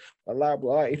standard. A lot of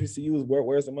HBCUs,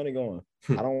 where's the money going?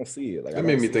 I don't see it. Like that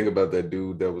made me think about that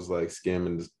dude that was like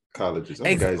scamming the colleges.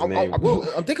 I forgot his name.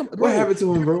 I'm thinking, bro, what happened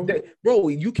to him, bro? Bro,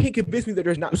 you can't convince me that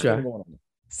there's not scamming going on.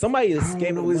 Somebody is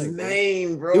scamming his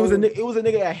name, bro. It was a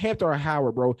nigga at Hampton or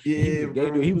Howard, bro. Yeah,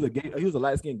 he was a gay dude. He was a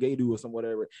light-skinned gay dude or some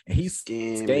whatever. And he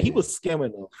was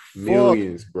scamming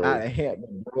millions, bro. Out of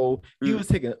Hampton, bro. He was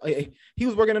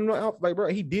working in the like, bro.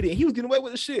 He did it. He was getting away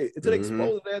with the shit until they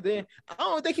exposed that. Then I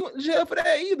don't think he went to jail for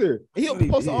that either. He'll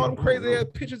post all them crazy ass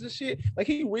pictures and shit. Like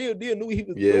he real deal knew what he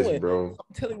was doing. Bro.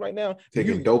 I'm telling you right now,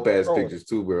 taking dope ass pictures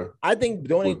too, bro. I think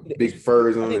donating big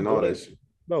furs on and all that shit.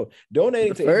 Bro,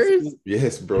 donating to furs?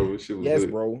 Yes, bro. Shit was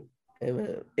good. Bro. Hey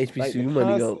man, HBCU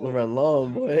money go run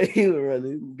long, boy. He was running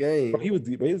the game. Bro, he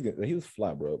was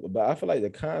fly, bro. But I feel like the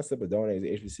concept of donating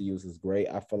to HBCUs is great.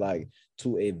 I feel like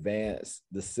to advance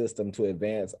the system, to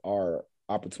advance our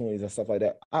opportunities and stuff like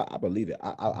that, I believe it.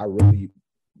 I really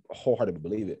wholeheartedly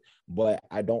believe it. But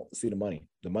I don't see the money.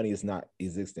 The money is not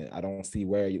existent. I don't see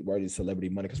where the celebrity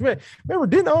money. Because remember,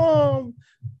 didn't Elon,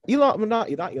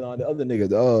 not Elon, the other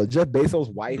nigga, Jeff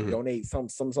Bezos' wife donate some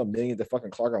millions to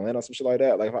fucking Clark Atlanta, some shit like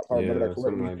that. Like if I remember that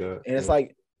correctly. Like that. And it's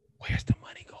like, where's the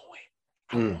money going?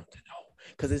 I want to know.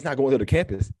 Because it's not going to the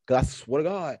campus. Because I swear to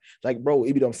God, like, bro,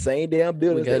 it be them same damn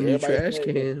buildings. We got new trash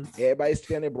cans. Everybody's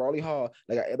standing in Brawley Hall.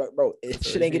 Like, bro,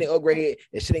 shit ain't getting upgraded.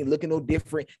 It shit ain't looking no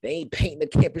different. They ain't painting the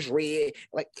campus red.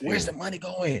 Like, where's the money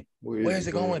going? Where's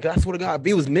it going? Because I swear to God, if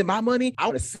it was my money, I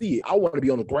want to see it. I want to be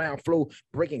on the ground floor,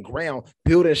 breaking ground,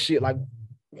 building shit. Like,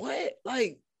 what?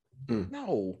 Like,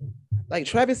 no. Like,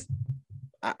 Travis,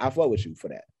 I fuck with you for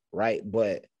that, right?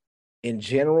 But in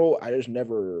general, I just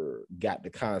never got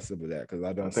the concept of that because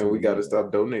I think we got to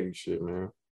stop donating shit, man.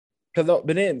 But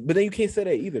then you can't say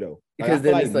that either though. Because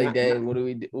then it's like, dang, what do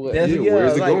we do? Where's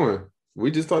it going? We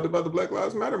just talked about the Black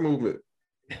Lives Matter movement.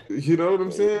 You know what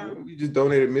I'm saying? We just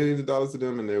donated millions of dollars to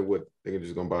them, and they're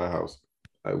just gonna buy a house.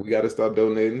 Like we got to stop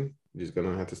donating. We're just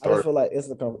gonna have to start. I feel like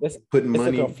it's putting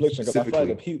money a confliction because I feel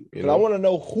like because I want to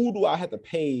know who do I have to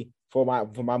pay for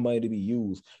my money to be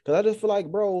used because I just feel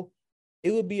like, bro,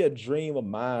 it would be a dream of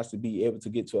mine to be able to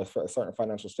get to a certain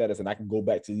financial status and I can go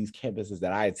back to these campuses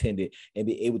that I attended and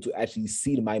be able to actually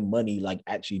see my money, like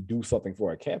actually do something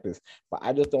for a campus. But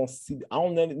I just don't see,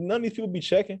 none of these people be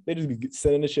checking. They just be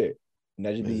sending the check. And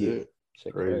that just be it.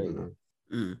 Crazy,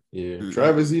 man. Yeah.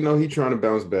 Travis, he trying to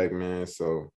bounce back, man.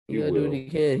 So he gotta do what he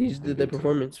can. He just did that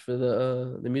performance for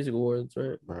the music awards,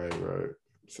 right? Right.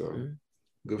 So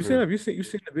you seen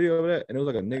the video of that? And it was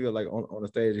like a nigga like on the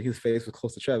stage and his face was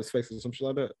close to Travis' face or some shit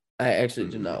like that. I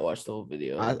actually did not watch the whole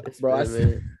video.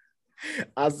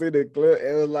 I see the clip.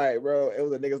 It was like, bro, it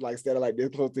was a nigga like standing like this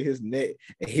close to his neck.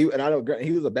 And he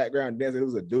was a background dancer. He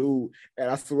was a dude.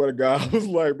 And I swear to God, I was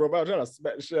like, bro, I was trying to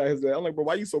smack the shit out of his head. I'm like, bro,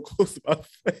 why you so close to my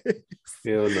face?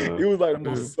 Hell no. It was like the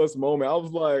most sus moment. I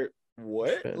was like,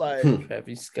 what? Like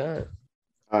Travis Scott.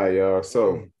 All right, y'all.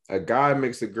 So a guy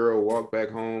makes a girl walk back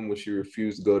home when she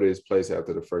refused to go to his place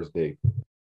after the first date.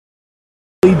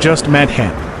 We just met him.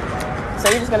 So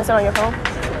you're just gonna sit on your phone?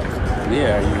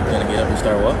 Yeah, are you gonna get up and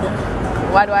start walking?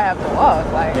 Why do I have to walk?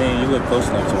 Like, Man, you look close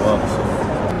enough to walk. So.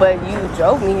 But you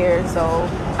drove me here, so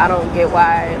I don't get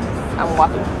why I'm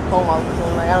walking home all the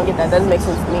time. Like, I don't get that. That doesn't make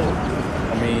sense to me.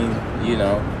 I mean, you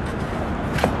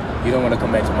don't want to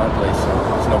come back to my place, so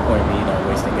there's no point in me,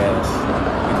 wasting gas.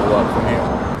 You can walk from here.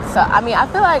 So, I mean, I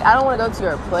feel like I don't want to go to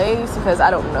your place because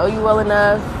I don't know you well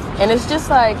enough. And it's just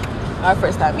like our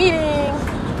first time meeting.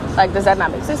 Like, does that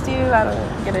not make sense to you? I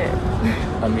don't get it.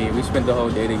 I mean, we spent the whole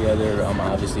day together. I'm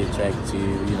obviously attracted to you.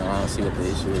 You know, I don't see what the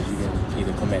issue is. You can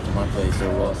either come back to my place or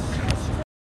what.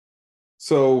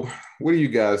 So, what do you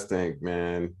guys think,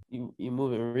 man? You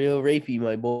moving real rapey,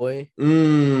 my boy. I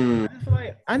feel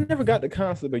like I never got the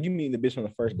concept of you meeting the bitch on the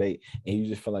first date and you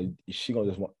just feel like she gonna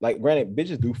just want, like, granted,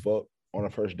 bitches do fuck on the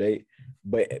first date,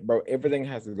 but bro, everything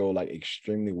has to go like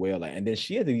extremely well, like, and then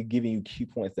she has to be giving you key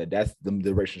points that's the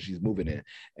direction she's moving in.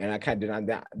 And I kind of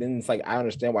then it's like I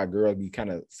understand why girls be kind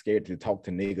of scared to talk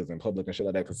to niggas in public and shit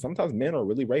like that, because sometimes men are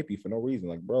really rapey for no reason.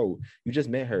 Like, bro, you just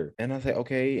met her, and I say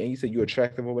okay, and you said you're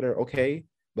attractive or whatever, okay,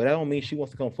 but that don't mean she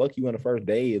wants to come fuck you on the first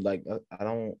date. Like, I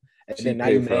don't. And She then now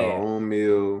paid you for her mad. own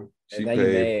meal. She now you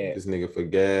paid mad. this nigga for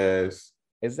gas.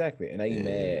 Exactly, and now you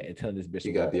mad and telling this bitch.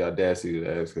 He got the audacity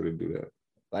to ask her to do that.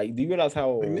 Like, do you realize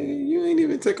how? Like, nigga, you ain't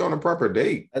even take on a proper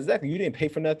date. Exactly, you didn't pay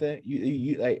for nothing.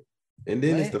 You like, and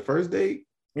then what? it's the first date.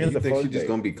 Yeah, You the think first she's just date.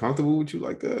 gonna be comfortable with you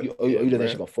like that? You just think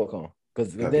she gonna fuck on?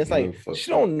 Because then it's like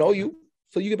she up. don't know you,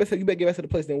 so you better get back to the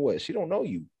place. Then what? She don't know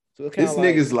you, so it's kind It's of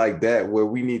like, niggas like that where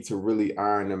we need to really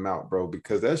iron them out, bro,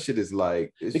 because that shit is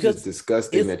like it's just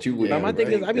disgusting that you would. Now my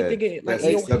thing is, I be thinking like, that's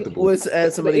acceptable. What's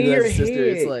add somebody in who your has a sister?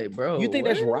 It's head, like, bro, you think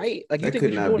what? that's right? Like, you That think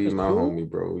could what not you're be doing my is cool? homie,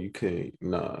 bro. You can't.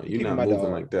 Nah, you're Keep not my moving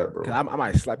dog. like that, bro. Cause I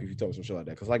might slap you if you tell me some shit like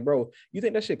that. Cause like, bro, you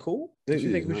think that shit cool?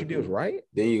 You think what you did was right?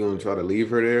 Then you're gonna try to leave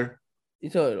her there? You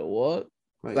told her to walk?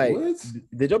 Like what?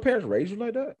 Did your parents raise you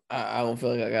like that? I don't feel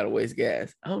like I gotta waste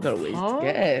gas. I don't gotta waste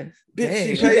gas.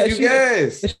 Bitch, she paid you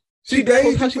gas. She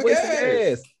paid you for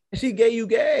gas. She gave you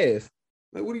gas.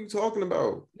 Like, what are you talking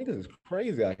about? Niggas is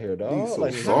crazy out here, dog. Niggas so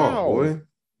Like, soft, how? boy.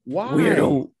 Why?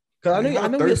 Weirdo. Cause Like, I how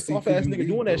know you're a thirsty soft could ass you nigga be,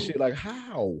 doing bro? that shit. Like,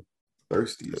 how?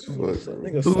 Thirsty as fuck, bro.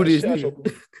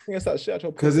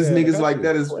 Because this niggas like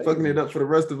that is fucking it up for the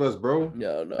rest of us, bro.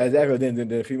 No. Exactly. Then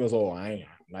the females, I ain't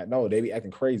like, no, they be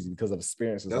acting crazy because of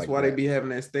experiences. That's like why that. they be having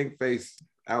that stink face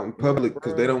out in public,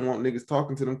 because they don't want niggas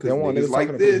talking to them, They because don't want niggas niggas like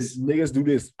talking to them, this. 'cause niggas do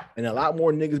this, and a lot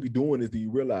more niggas be doing this than you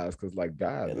realize. Cause like,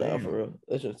 God, Nah, for real,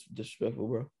 that's just disrespectful,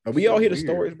 bro. And we all hear the Weird.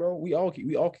 stories, bro. We all can.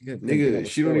 Nigga,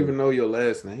 she don't even know your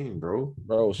last name, bro.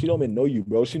 Bro, she don't even know you,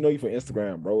 bro. She know you from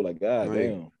Instagram, bro. Like, God Like,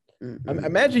 damn.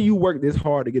 Imagine you work this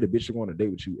hard to get a bitch to go on a date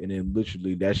with you, and then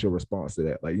literally that's your response to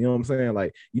that. Like, you know what I'm saying?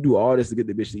 Like, you do all this to get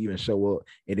the bitch to even show up,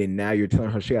 and then now you're telling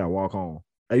her she gotta walk home.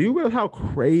 Like, you realize how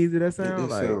crazy that sounds? That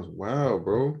Like, sounds wild,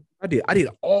 bro. I did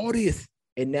all this,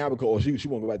 and now because she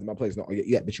won't go back to my place. No,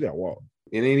 yeah, but you gotta walk.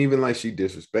 It ain't even like she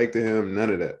disrespected him.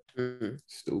 None of that.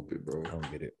 Stupid, bro. I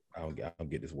don't get it. I don't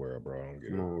get this world, bro. I don't get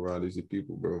Come it. on, Rod, these are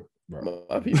people, bro.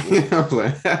 My people. I'm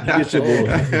playing. Get your boo.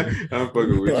 I'm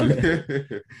fucking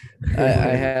with you.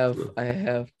 I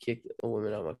have kicked a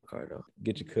woman out of my car though.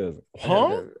 Get your cousin.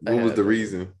 Huh? What was the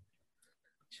reason?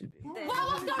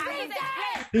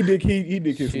 He did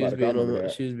kiss She was somebody. being I on remember my.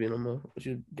 that. She was getting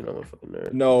on my fucking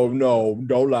nerves. No,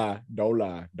 don't lie. Don't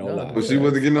lie. But she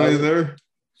wasn't getting on his nerve.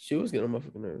 She was getting on my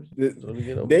fucking nerves.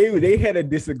 They had a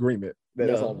disagreement.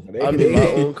 That's all I'm saying. I'm in my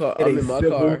own car. I'm in my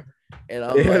car. And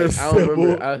I'm like, I don't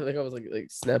remember. I think I was like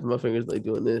snapping my fingers, like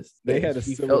doing this. They had a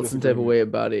He civil felt some type of way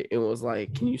about it and was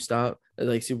like, "Can you stop?" It's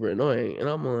like super annoying. And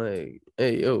I'm like,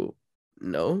 "Hey, yo,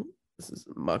 no, this is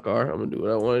my car. I'm gonna do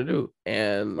what I want to do."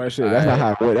 And that's not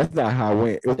how it went. That's not how it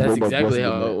went. That's exactly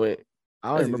how it went.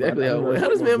 That's exactly how it went. How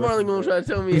does Man Marley gonna try to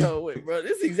tell me how it went, bro?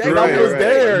 This is exactly how I was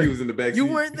there. He was in the back. You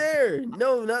weren't there.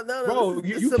 No, not bro.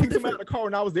 You kicked him out of the car,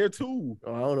 and I was there too.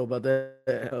 Oh, I don't know about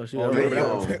that. Oh, shoot, Oh, I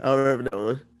don't remember that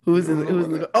one. Who was in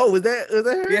the car? Oh, was that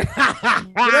her? Yeah. Did I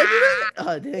do that?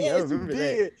 Oh, dang, Yes, I don't remember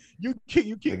that. You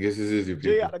kicked I guess this is your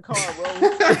Jay people. out of the car, bro.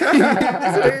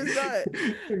 I swear it's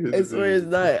not. I swear it's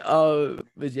not.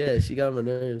 But yeah, she got on my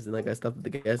nerves, and like I stopped at the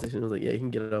gas station. I was like, "Yeah, you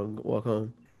can get out and walk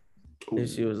home." And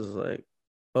she was just like,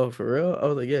 "Oh, for real?" I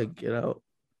was like, "Yeah, get out."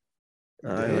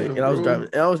 And I was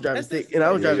driving stick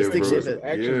shift.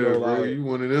 Bro, you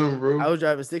one of them, bro. I was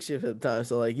driving stick shift at the time,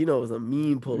 so like it was a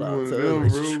mean pull out.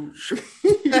 So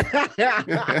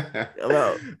I'm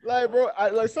out. Like, bro,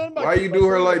 why you do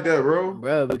her like that, bro?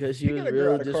 Bro, because she was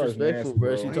real disrespectful,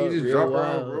 bro. She talked real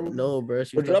wild. No, bro,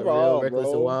 she was talking real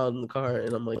reckless and wild in the car,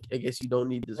 and I'm like, I guess you don't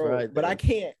need this ride. But I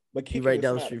can't. But you right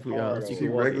down the street from your house. She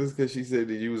reckless because she said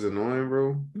that you was annoying,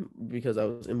 bro. Because I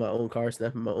was in my own car,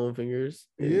 snapping my own fingers.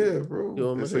 Yeah, bro.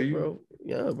 Bro.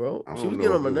 Yeah, bro. She was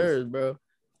getting on my nerves, bro.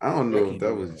 I don't know if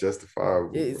that was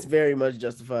justifiable. It's very much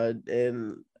justified,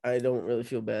 and I don't really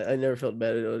feel bad. I never felt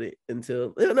bad about it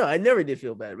until I never did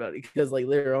feel bad about it because like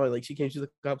later on, like she came to the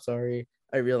cop, sorry.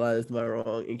 I realized my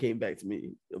wrong and came back to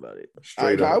me about it.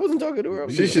 I wasn't talking to her.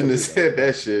 She shouldn't have said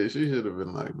that shit. She should have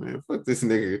been like, man, fuck this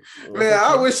nigga. Man,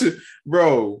 I wish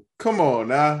bro, come on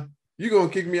now. You gonna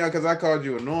kick me out because I called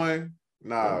you annoying?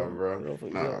 Nah, bro.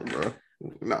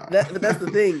 Nah. But that's the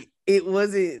thing. It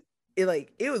wasn't.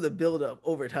 It was a build up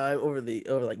over time, over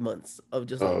like months of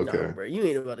just like, nah, bro, you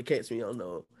ain't about to catch me on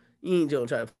no. You ain't gonna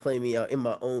try to play me out in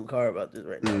my own car about this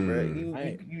right now, bro.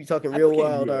 You talking real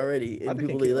wild already, and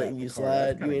people letting you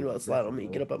slide. You ain't about to slide on me.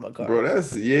 Get up out my car, bro.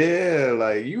 That's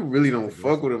like you really don't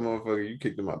fuck with a motherfucker. You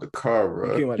kicked him out the car,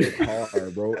 bro. You kick him out the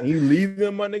car, bro, and you leave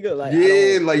them, my nigga. Like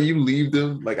like you leave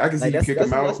them. Like I can see you kick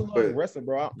him out, but aggressive,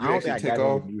 bro. I don't think I take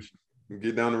off.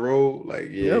 Get down the road,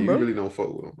 like you really don't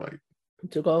fuck with him. Like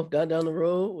took off, got down the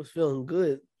road, was feeling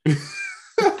good.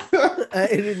 I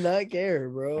did not care,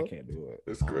 bro. I can't do it.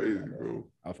 That's crazy, bro.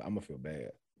 I'm gonna feel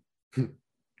bad.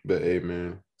 But hey,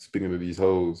 man, speaking of these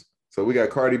hoes, so we got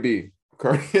Cardi B.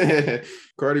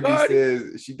 Cardi B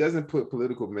says she doesn't put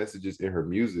political messages in her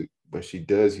music, but she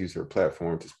does use her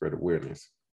platform to spread awareness.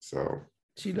 So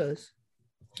she does.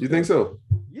 You think so?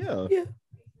 Yeah.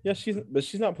 Yeah, she's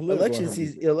not political.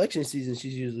 Election season,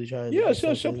 she's usually trying. Yeah,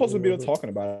 she'll post a video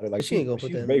talking about it. Like she ain't gonna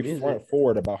put that very front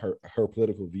forward about her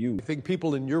political views. I think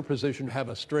people in your position have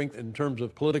a strength in terms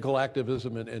of political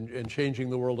activism and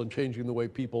changing the world and changing the way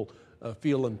people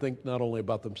feel and think not only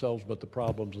about themselves but the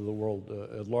problems of the world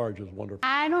at large is wonderful.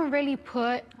 I don't really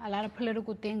put a lot of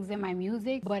political things in my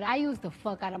music, but I use the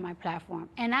fuck out of my platform.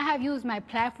 And I have used my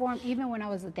platform even when I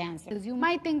was a dancer. Because you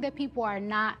might think that people are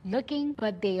not looking,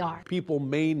 but they are. People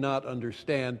may not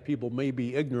understand, people may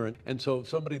be ignorant, and so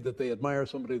somebody that they admire,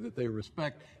 somebody that they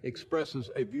respect, expresses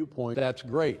a viewpoint, that's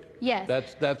great.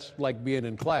 Yes. That's like being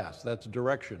in class, that's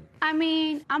direction. I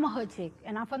mean, I'm a hood chick,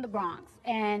 and I'm from the Bronx.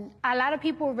 And a lot of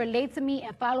people relate to me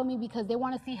and follow me because they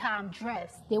want to see how I'm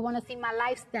dressed. They want to see my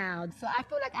lifestyle. So I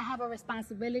feel like I have a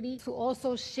responsibility to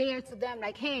also share to them,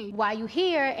 like, hey, while you're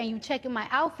here and you're checking my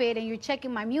outfit and you're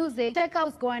checking my music, check out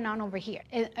what's going on over here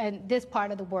in this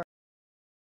part of the world.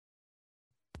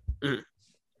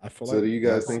 I feel so do you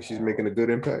guys think she's making a good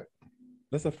impact?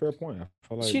 That's a fair point. I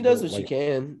feel like she does what she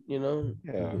can, you know.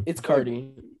 Yeah, it's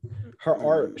Cardi. Her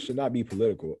art should not be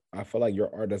political. I feel like your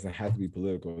art doesn't have to be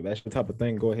political. That's the type of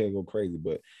thing. Go ahead, go crazy,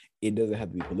 but it doesn't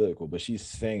have to be political. But she's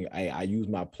saying, I use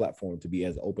my platform to be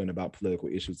as open about political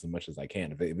issues as much as I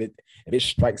can. If it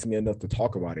strikes me enough to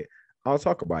talk about it, I'll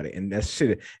talk about it. And that's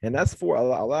shit. And that's for a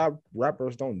lot of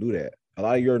rappers don't do that. A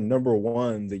lot of your number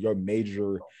ones and your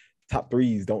major top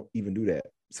threes don't even do that.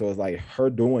 So it's like her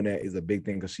doing that is a big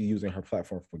thing because she's using her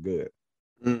platform for good.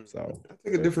 So I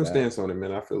take a different stance on it,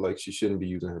 man. I feel like she shouldn't be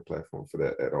using her platform for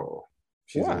that at all.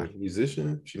 She's a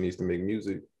musician. She needs to make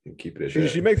music and keep it at that.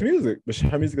 She makes music, but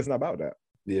her music is not about that.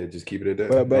 Yeah, just keep it at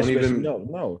that. But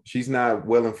no. She's not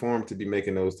well informed to be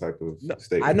making those type of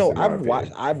statements. I know.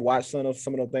 I've watched some of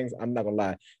those things. I'm not gonna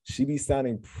lie. She be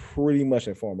sounding pretty much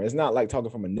informed. It's not like talking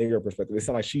from a nigger perspective. It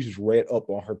sounds like she's read up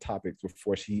on her topics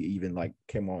before she even like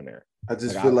came on there. I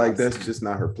just feel like that's just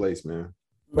not her place, man.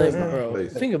 That's not her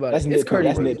place. Think about it. It's Cardi.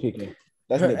 That's nitpicking.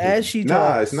 That's nitpicking. As she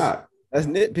talks, it's not. That's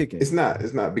nitpicking. It's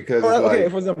not because okay.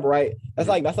 For example, right? That's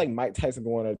like Mike Tyson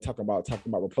going and talking about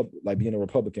like being a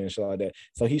Republican and shit like that.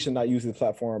 So he should not use his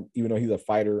platform, even though he's a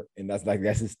fighter and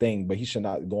that's his thing. But he should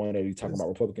not go in there and talking about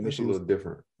Republican issues. A little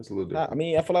different. That's a little different. I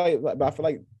mean, I feel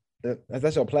like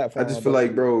that's your platform. I just feel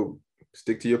like, bro,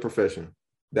 stick to your profession.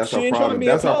 That's our problem.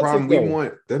 That's our problem. We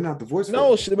want. They're not the voice.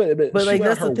 No, but like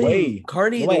that's the thing. Way.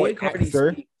 Cardi, the way Cardi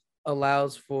speaks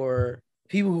allows for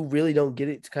people who really don't get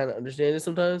it to kind of understand it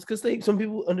sometimes, because some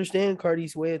people understand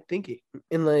Cardi's way of thinking,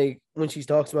 and like when she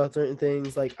talks about certain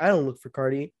things, like I don't look for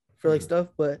Cardi for like stuff,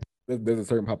 but there's a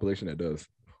certain population that does.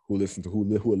 Who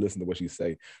will listen to what she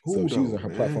say? So she's using her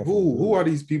platform. Who are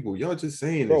these people? Y'all just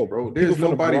saying this, bro. There's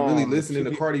nobody really listening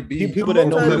to Cardi B. People that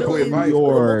know political advice,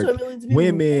 or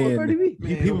women,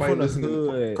 people from the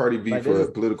hood. Cardi B for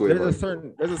political advice.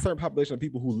 There's a certain population of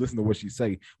people who listen to what she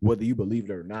say, whether you believe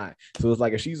it or not. So it's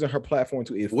like if she's using her platform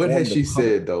to inform. What has she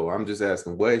said though? I'm just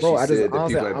asking. What has she said that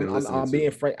people have been listening to? I'm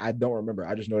being frank. I don't remember.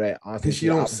 I just know that honestly. Because she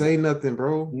don't say nothing,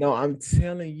 bro. No, I'm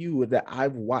telling you that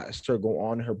I've watched her go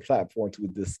on her platform to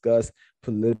discuss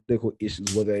political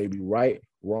issues, whether they be right,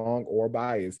 wrong, or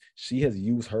biased. She has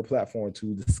used her platform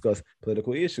to discuss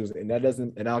political issues, and that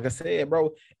doesn't. And like I said,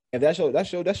 bro, if that's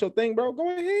your thing, bro, go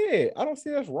ahead. I don't see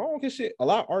that's wrong. Cause shit, a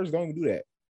lot of artists don't even do that.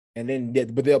 And then,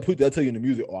 they'll tell you in the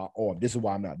music, oh, this is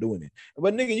why I'm not doing it.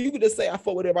 But nigga, you could just say I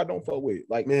fuck with it if I don't fuck with it.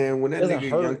 Like, man, when that nigga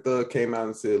Young Thug came out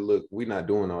and said, "Look, we're not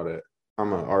doing all that.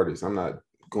 I'm an artist. I'm not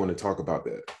going to talk about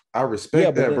that." I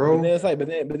respect that, bro. But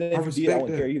then if you did, I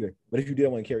wouldn't care either. But if you did, I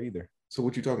wouldn't care either. So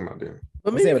what you talking about then?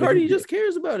 But maybe Cardi just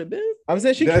cares about it, man. I'm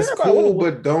saying she That's cares cool, about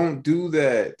it. but don't do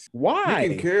that. Why?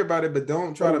 You can care about it, but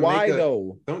don't try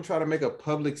to don't try to make a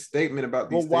public statement about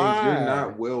these things. You're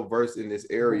not well versed in this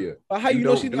area. But how you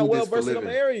know she's not well versed in them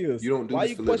areas? You don't do why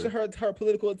this you question her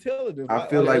political intelligence? I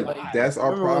feel like that's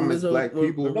our problem as black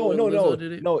people.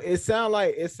 No. It sound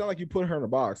like you put her in a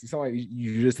box. It sound like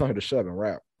you just tell her to shut up and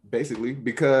rap. Basically,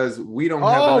 because we don't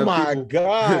have enough people.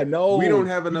 God, no. We don't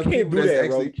have enough people that's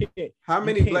actually. How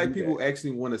many black people that.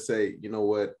 Actually want to say, you know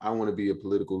what? I want to be a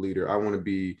political leader. I want to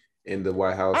be in the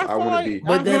White House. I want like, to be.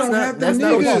 But that's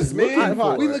not niggas,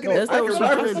 man. We look at African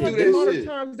rappers do that shit.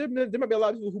 Times, there might be a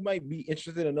lot of people who might be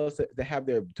interested enough to have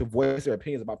to voice their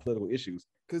opinions about political issues.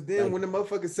 Because then when the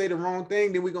motherfuckers say the wrong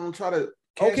thing, then we're gonna try to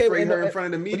castrate her in front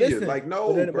of the media. Listen, like,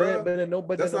 no, bro.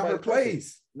 That's not her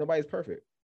place. Nobody's perfect.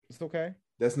 It's okay.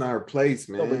 That's not her place,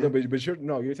 man. But you're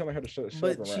telling her to shut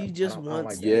but up. She just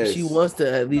wants, she wants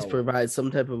to at least provide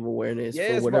some type of awareness.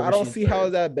 Yes, for whatever I don't see how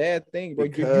is that a bad thing, bro.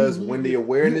 Because when the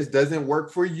awareness doesn't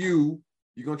work for you,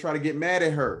 you're gonna try to get mad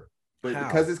at her. But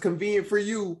because it's convenient for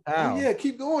you,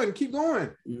 keep going.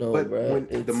 No, but bro,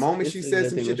 when the moment she says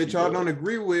some shit that y'all don't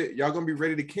agree with, y'all gonna be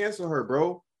ready to cancel her,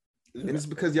 bro. And it's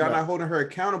because y'all not holding her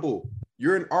accountable.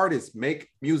 You're an artist, make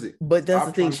music. But that's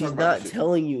the thing, she's not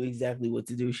telling you exactly what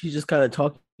to do. She's just kind of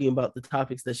talking about the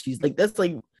topics that she's like, that's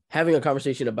like having a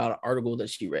conversation about an article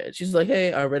that she read. She's like,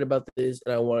 hey, I read about this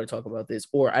and I want to talk about this.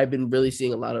 Or I've been really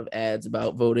seeing a lot of ads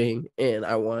about voting and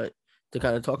I want to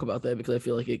kind of talk about that because I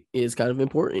feel like it is kind of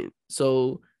important.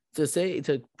 So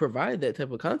to provide that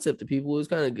type of concept to people is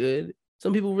kind of good.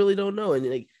 Some people really don't know. And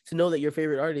like to know that your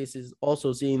favorite artist is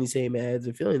also seeing the same ads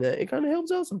and feeling that, it kind of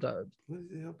helps out sometimes. What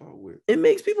does it help out with? It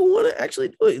makes people want to actually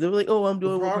do it. They're like, oh, I'm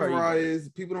doing the what problem Cardi is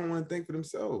people don't want to think for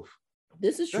themselves.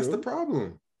 This is true. That's the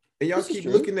problem. And y'all keep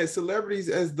looking at celebrities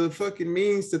as the fucking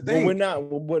means to think. Well,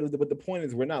 we're not. But the point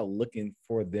is, we're not looking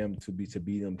for them to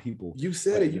be them people. You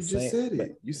said it. You just said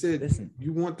it. You said, listen,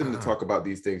 you want them to talk about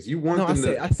these things. You want them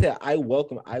to. I said I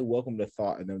welcome the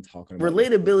thought of them talking about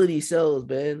relatability sells,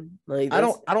 man. Like I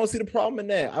don't see the problem in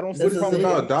that. I don't see the problem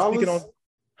about dollars.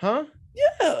 Huh?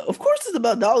 Yeah, of course it's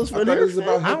about dollars for her. I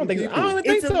don't think so. I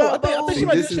think she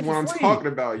this is what I'm talking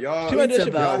about, y'all. Y'all have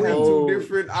two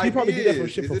different ideas. She probably did that for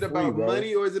shit for free, bro. Is it about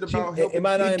money or is it about helping? It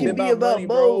might not be about money,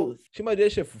 bro. She might do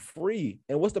that shit for free.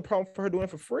 And what's the problem for her doing it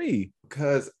for free?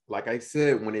 Because, like I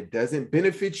said, when it doesn't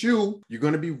benefit you, you're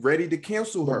gonna be ready to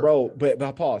cancel her, bro. But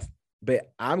pause.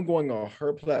 But I'm going on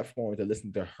her platform to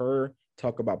listen to her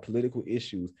talk about political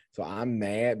issues. So I'm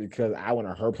mad because I went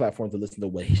on her platform to listen to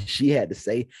what she had to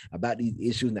say about these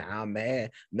issues. Now I'm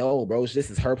mad. No, bro, this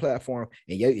is her platform.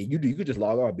 And you could just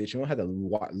log off, bitch. You don't have to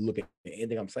look at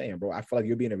anything I'm saying, bro. I feel like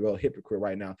you're being a real hypocrite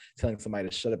right now, telling somebody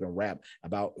to shut up and rap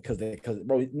about because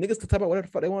bro, niggas can talk about whatever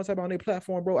the fuck they want to talk about on their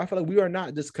platform, bro. I feel like we are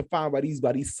not just confined by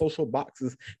these social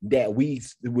boxes that we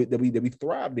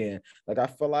thrived in. Like I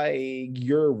feel like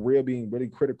you're being really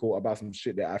critical about some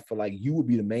shit that I feel like you would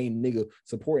be the main nigga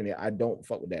supporting it. I don't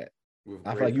fuck with that. With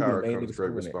I feel like you power comes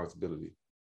great responsibility.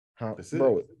 Huh? That's it.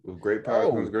 Bro, with great power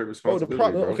comes great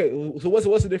responsibility. Bro. Okay, so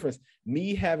what's the difference?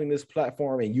 Me having this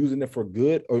platform and using it for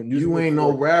good, or you ain't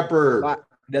no rapper.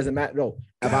 Doesn't matter. No,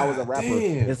 if I was a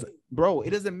rapper, bro, it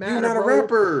doesn't matter. You're not a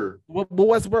rapper. But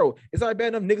what's bro? It's already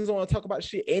bad enough niggas don't want to talk about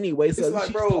shit anyway. So it's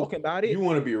like, bro, talking about it. You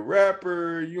want to be a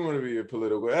rapper. You want to be a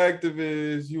political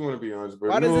activist. You want to be an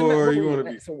entrepreneur. You want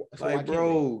to be like,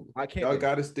 bro. Why can't y'all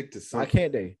got to stick to something? Why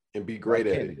can't they? And be great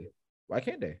at it. Why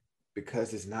can't they?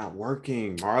 Because it's not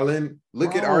working, Marlon.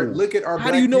 Look at our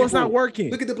How do you know it's not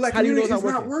working? Look at the black community. It's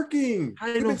not working.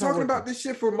 We've been talking about this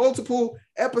shit for multiple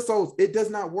episodes. It does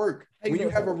not work. When you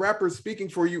have a rapper speaking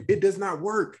for you, it does not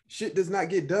work. Shit does not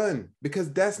get done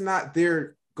because that's not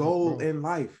their goal in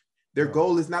life. Their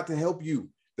goal is not to help you.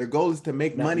 Their goal is to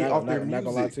make money off their music.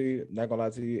 Not gonna lie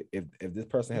to you. If this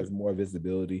person has more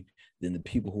visibility than the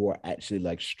people who are actually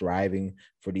like striving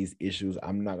for these issues,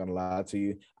 I'm not gonna lie to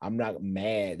you. I'm not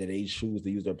mad that they choose to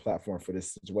use their platform for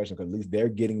this situation because at least they're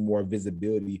getting more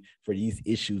visibility for these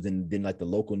issues than like the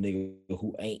local nigga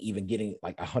who ain't even getting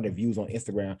like 100 views on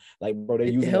Instagram. Like, bro, they're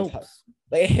using it.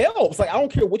 Like, it helps. Like, I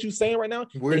don't care what you're saying right now.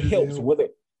 It helps. Whether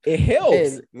it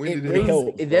helps.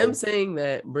 Them saying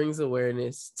that brings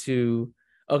awareness to.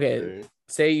 Okay,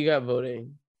 say you got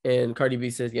voting and Cardi B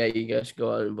says, yeah, you guys should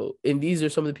go out and vote. And these are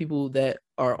some of the people that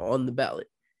are on the ballot.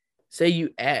 Say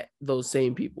you at those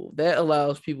same people. That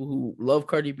allows people who love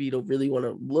Cardi B to really want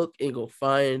to look and go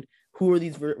find who are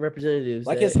these representatives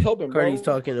like it's helping, Cardi's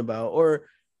bro. talking about. Or,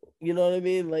 you know what I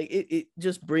mean? Like, it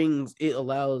just brings, it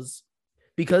allows,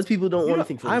 because people don't want to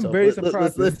think for themselves. I'm very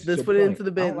surprised. Let's put it into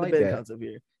the band concept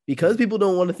here. Because people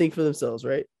don't want to think for themselves,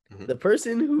 right? The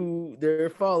person who they're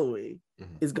following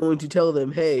is going to tell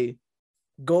them, "Hey,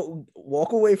 go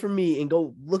walk away from me and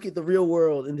go look at the real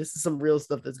world, and this is some real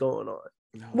stuff that's going on."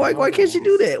 Why can't she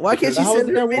do that? Why can't she send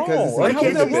her minions? Why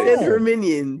can't she send her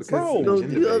minions to go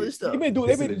do other stuff? They've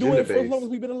been doing it for as long as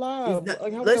we've been alive.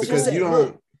 Let's just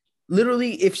say,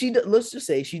 literally, if she let's just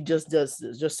say she just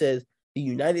says the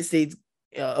United States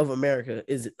of America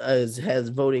has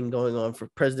voting going on for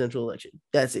presidential election.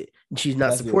 That's it. She's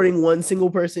not supporting one single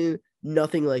person.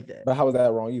 Nothing like that. But how is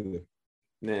that wrong either?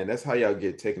 Man, that's how y'all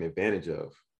get taken advantage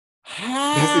of.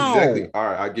 How? That's exactly. All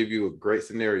right, I'll give you a great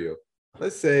scenario.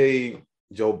 Let's say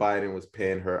Joe Biden was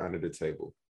paying her under the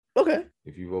table. Okay.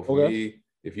 If you vote for me,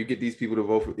 if you get these people to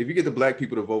vote for, if you get the black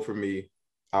people to vote for me,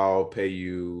 I'll pay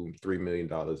you $3 million.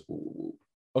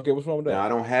 Okay, what's wrong with that? Now, I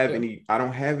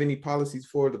don't have any policies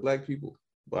for the black people,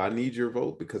 but I need your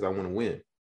vote because I want to win.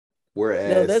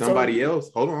 Whereas somebody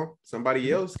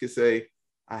else could say,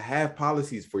 I have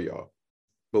policies for y'all.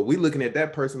 But we looking at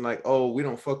that person like, oh, we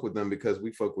don't fuck with them because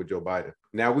we fuck with Joe Biden.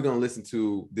 Now we're going to listen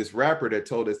to this rapper that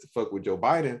told us to fuck with Joe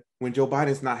Biden when Joe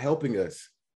Biden's not helping us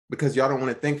because y'all don't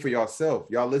want to think for yourself.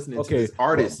 Y'all listening to this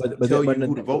artist tell you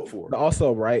who to vote for. But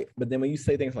also, right? But then when you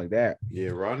say things like that.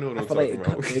 Yeah, Ron know what I'm talking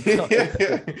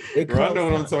about. Ron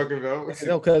know what I'm talking about.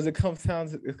 No, because it comes down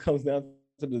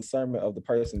to the discernment of the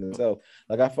person themselves.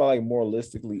 Like, I feel like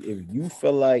moralistically, if you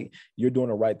feel like you're doing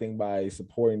the right thing by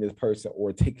supporting this person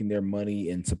or taking their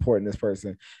money and supporting this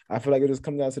person, I feel like it just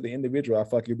comes down to the individual. I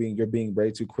feel like you're being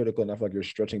way too critical, and I feel like you're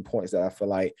stretching points that I feel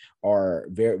like are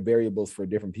variables for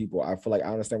different people. I feel like I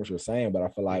understand what you're saying, but I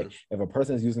feel like if a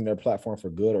person is using their platform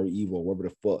for good or evil, whatever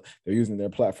the fuck, they're using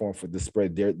their platform for to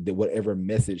spread their whatever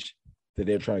message that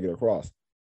they're trying to get across.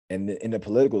 And in the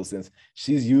political sense,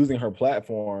 she's using her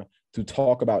platform to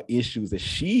talk about issues that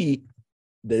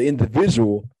the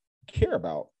individual, care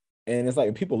about. And it's like,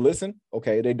 if people listen,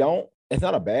 okay, they don't. It's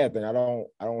not a bad thing. I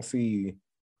don't see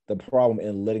the problem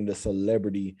in letting the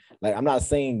celebrity, like, I'm not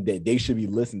saying that they should be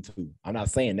listened to. I'm not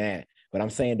saying that, but I'm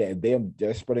saying that if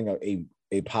they're spreading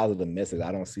a positive message,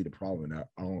 I don't see the problem in that.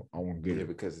 I don't get it.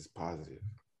 Because it's positive.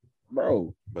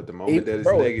 Bro, but the moment that it's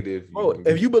negative, bro,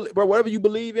 if you believe, bro, whatever you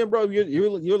believe in, bro,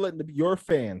 you're letting your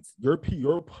fans,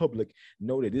 your public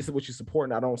know that this is what you support,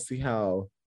 and I don't see how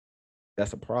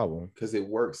that's a problem. Because it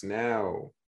works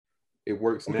now.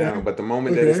 But the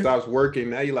moment that it stops working,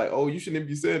 now you're like, oh, you shouldn't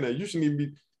be saying that. You shouldn't even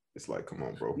be. It's like, come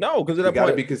on, bro. No, because you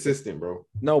gotta be consistent, bro.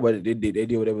 No, but they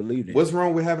did what they believed in. What's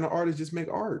wrong with having an artist just make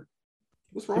art?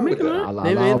 What's wrong with that? Allow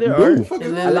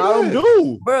them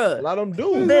do, bro. Allow them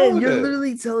do. Man, you're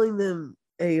literally telling them,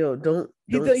 "Hey, yo, don't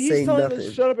say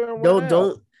nothing. Shut up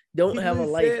and don't have a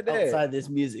life outside this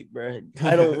music, bro.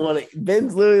 I don't want it."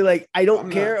 Ben's literally like, "I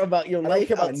don't care about your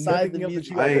life outside the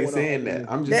music." I ain't saying that.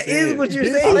 I'm just saying that is what you're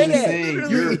saying. I'm just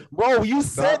saying bro. You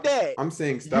said that. I'm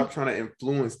saying stop trying to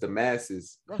influence the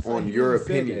masses on your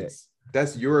opinions.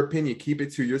 That's your opinion. Keep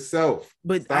it to yourself.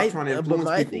 But my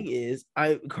thing is,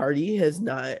 Cardi has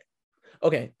not.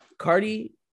 Okay,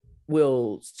 Cardi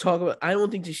will talk about. I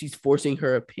don't think that she's forcing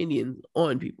her opinion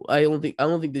on people. I don't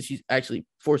think that she actually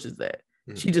forces that.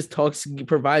 Mm-hmm. She just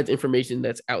provides information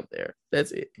that's out there.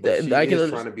 That's it. I can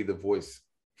trying to be the voice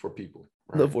for people.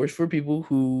 Right? The voice for people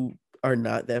who are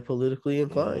not that politically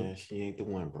inclined. Yeah, she ain't the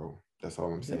one, bro. That's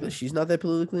all I'm saying. She's not that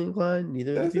politically inclined.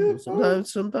 Neither are people.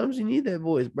 Sometimes you need that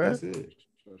voice, bro.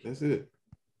 That's it.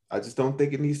 I just don't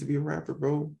think it needs to be a rapper,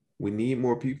 bro. We need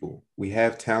more people. We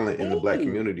have talent in the black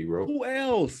community, bro. Who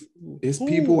else? It's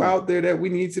people out there that we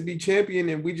need to be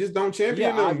championing, and we just don't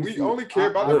champion them. We only care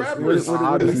about the rappers.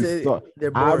 They're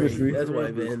boring. That's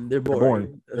why, man. They're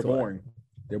boring.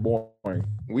 They're boring.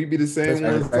 We be the same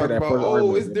ones talking about,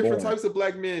 oh, it's different types of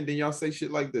black men. Then y'all say shit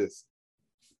like this.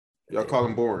 Y'all call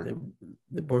them boring.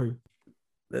 They're boring.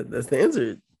 That's the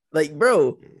answer. Like,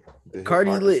 bro,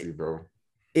 Cardi lit, bro.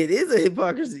 It is a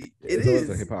hypocrisy. It is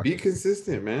a hypocrisy. Be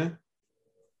consistent, man.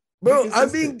 Bro, I'm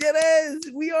being dead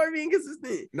ass. We are being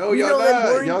consistent. No, y'all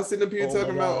not. Y'all sitting up here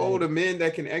talking about, oh, the men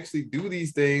that can actually do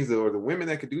these things or the women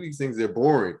that can do these things, they're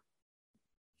boring.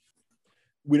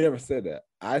 We never said that.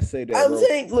 I say that. I'm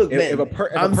saying, look, man.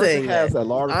 I'm saying that. I'm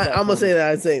gonna say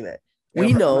that. I'm saying that.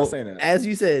 We know, as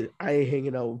you said, I ain't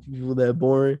hanging out with people that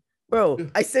boring. Bro,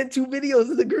 I sent 2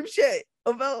 videos in the group chat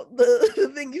about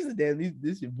the thing. You said, damn,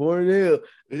 this shit boring hell.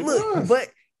 Look, but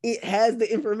it has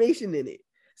the information in it.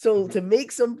 So to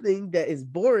make something that is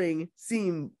boring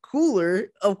seem cooler,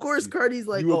 of course, Cardi's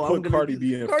like, oh, I'm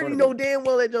gonna Cardi know damn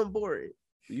well that jump boring.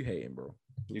 You hating, bro.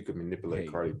 You could manipulate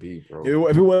Cardi B, bro.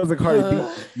 If it wasn't Cardi B,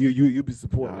 you'd be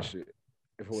supporting this shit.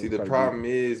 See, the problem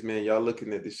is, man, y'all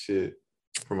looking at this shit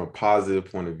from a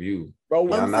positive point of view. Bro,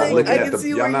 Y'all not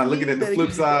looking at the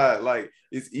flip side. Like,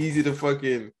 it's easy to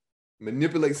fucking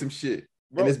manipulate some shit.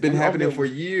 Bro, and it's been happening for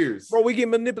years. Bro, we get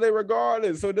manipulated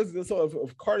regardless. So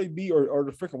if Cardi B or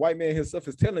the freaking white man himself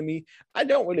is telling me, I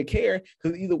don't really care,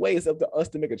 because either way, it's up to us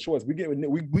to make a choice. We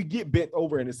get bent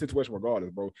over in this situation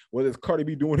regardless, bro. Whether it's Cardi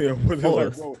B doing it, or whether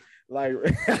it's like,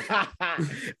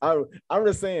 bro, I'm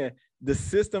just saying the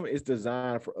system is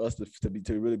designed for us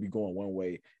to really be going one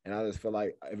way. And I just feel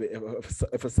like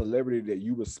if a celebrity that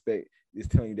you respect is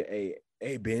telling you that,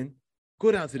 hey Ben,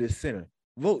 go down to this center,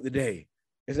 vote today.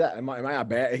 Am I a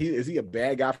bad? Is he a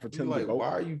bad guy for telling me to vote? Why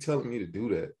are you telling me to do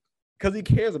that? Because he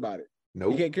cares about it. No,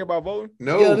 he can't care about voting.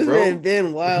 No, this bro. Man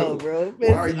been wild, bro.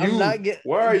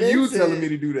 Why are you telling me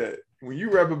to do that when you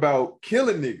rap about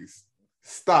killing niggas?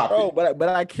 Stop it. But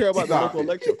I care about the local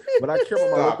election. But I care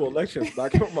about my local elections. But I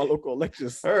care about my local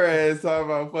elections. Her ass talking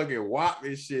about fucking WAP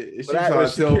and shit. And she trying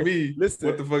to tell me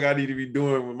what the fuck I need to be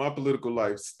doing with my political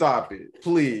life. Stop it,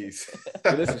 please.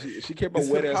 Listen, she cares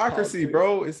about it's hypocrisy,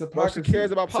 bro. It's hypocrisy. She cares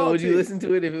about politics. So would you listen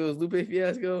to it if it was Lupe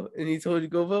Fiasco and he told you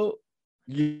go vote?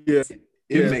 Yeah.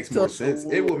 It makes more sense.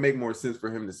 It would make more sense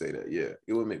for him to say that. Yeah,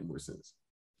 it would make more sense.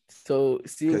 So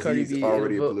seeing Cardi B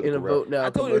in a vote now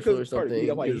commercial or something,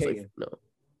 no.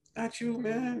 Not you,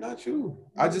 man. Not you.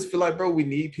 I just feel like, bro, we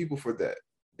need people for that.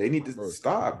 They need to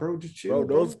stop, bro. Just chill.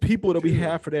 Bro, those people that we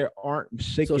have for that aren't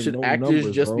shaking. So should actors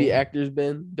numbers, just bro. be actors,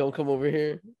 Ben? Don't come over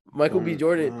here. Michael B.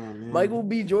 Jordan. Michael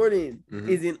B. Jordan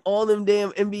is in all them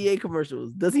damn NBA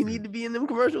commercials. Does he need to be in them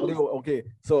commercials? Okay.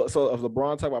 So if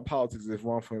LeBron talk about politics, it's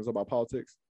wrong for him to talk about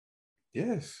politics?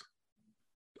 Yes.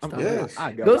 Yes.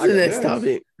 Go to the next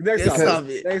topic. Next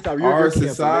topic. Our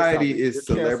society is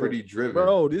celebrity driven.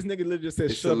 Bro, this nigga literally just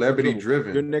said celebrity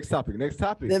driven. Your next topic.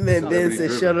 That man Ben said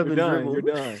shut up and dribble. You're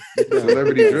done.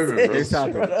 Celebrity driven, bro. Next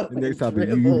topic. Next topic.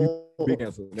 You be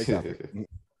canceled. Next topic.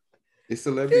 It's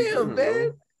celebrity driven,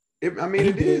 bro. It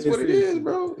is what it is,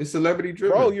 bro. It's celebrity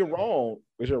driven. Bro, you're wrong.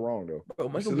 But you're wrong though. Bro,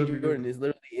 Michael B. Jordan is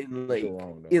literally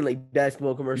in like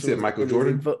basketball commercials. You said Michael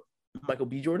Jordan? Michael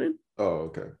B. Jordan?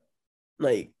 Oh, okay.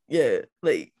 Like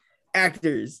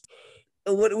actors.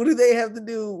 What do they have to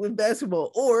do with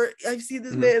basketball? Or I've seen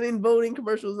this man in voting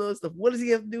commercials and other stuff. What does he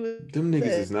have to do with them niggas?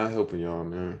 Is not helping y'all,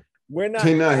 man. They're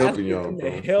not helping y'all,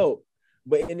 bro. Help.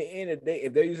 But in the end of the day,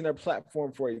 if they're using their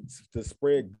platform to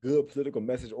spread good political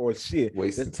message or shit,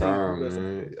 wasting time,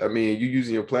 man. I mean, you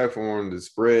using your platform to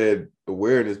spread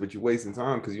awareness, but you're wasting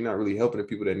time because you're not really helping the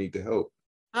people that need the help.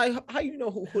 How you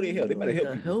know who they help? They better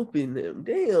help you. Helping them.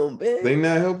 Damn, man. They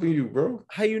not helping you, bro.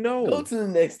 How you know? Go to the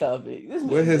next topic.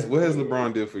 What has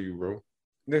LeBron did for you, bro?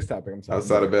 Next topic. I'm sorry.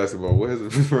 Outside of basketball, what has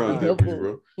LeBron did for you,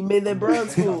 bro? He made that LeBron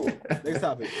school. Next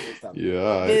topic. Yeah,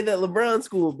 all right. He made that LeBron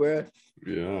school, bro.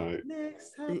 Yeah, all right.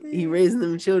 Next topic. He raising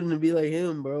them children to be like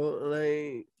him, bro.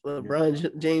 Like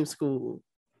LeBron James school.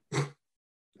 All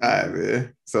right,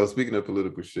 man. So speaking of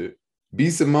political shit, B.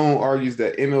 Simone argues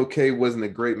that MLK wasn't a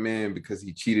great man because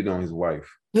he cheated on his wife.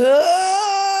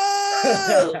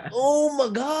 Oh my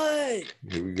God.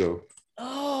 Here we go.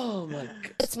 Oh my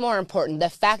God. It's more important, the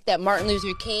fact that Martin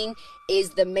Luther King is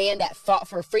the man that fought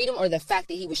for freedom, or the fact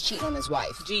that he was cheating on his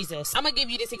wife? Jesus. I'm gonna give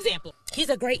you this example. He's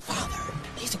a great father.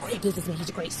 He's a great businessman. He's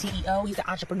a great CEO. He's an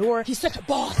entrepreneur. He's such a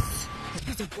boss.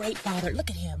 He's a great father. Look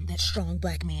at him, that strong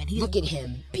black man. Look at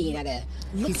him being at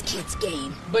his kid's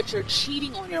game. But you're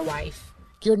cheating on your wife.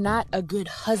 You're not a good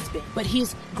husband. But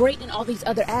he's great in all these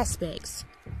other aspects.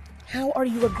 How are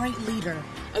you a great leader,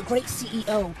 a great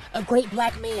CEO, a great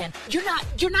black man? You're not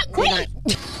great.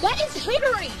 That is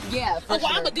triggering. Yeah, for sure.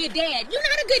 I'm a good dad. You're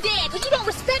not a good dad because you don't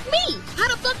respect me. How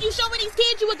the fuck you showing these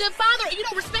kids you a good father and you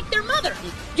don't respect their mother?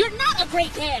 You're not a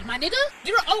great dad, my nigga.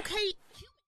 You're okay.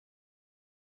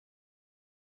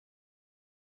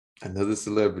 Another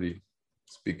celebrity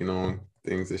speaking on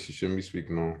things that she shouldn't be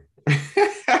speaking on.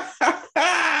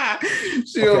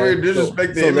 She over here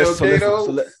disrespecting MLK.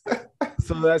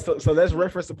 So let's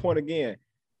reference the point again.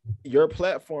 Your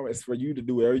platform is for you to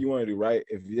do whatever you want to do, right?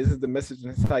 If this is the message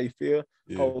and this is how you feel,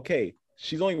 okay.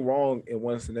 She's only wrong in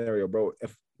one scenario, bro.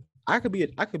 If I could be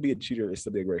a cheater and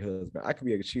still be a great husband. I could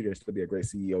be a cheater and still be a great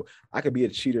CEO. I could be a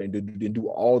cheater and do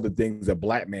all the things a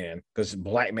black man, because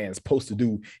black man is supposed to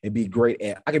do and be great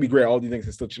at. I could be great at all these things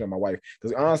and still cheat on my wife.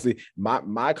 Because honestly,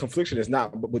 my confliction is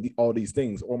not with all these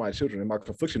things or my children. And my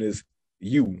confliction is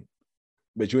you.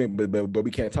 But you ain't. But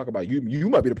we can't talk about you. You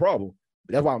might be the problem.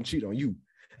 That's why I'm cheating on you.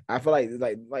 I feel like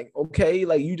okay,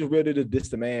 like you just ready to diss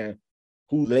the man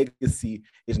whose legacy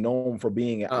is known for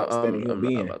being an outstanding human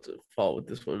being. I'm about to fall with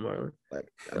this one, Marlon. Like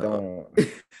I don't.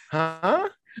 Huh?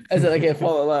 I said I can't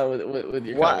fall in line with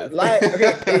your Why? comments. Like,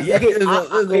 okay, Yeah, there's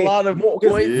a lot of points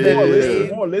that more, are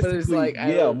made, more but it's like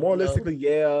more realistically,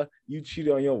 yeah, you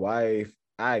cheated on your wife.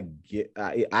 I get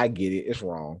it. It's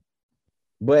wrong,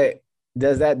 but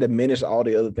does that diminish all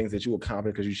the other things that you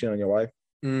accomplished because you cheated on your wife?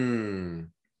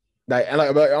 Like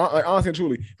honestly and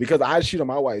truly, because I cheated on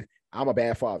my wife, I'm a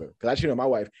bad father. Because I cheated on my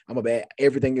wife, I'm a bad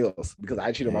everything else because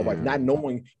I cheated on my wife, not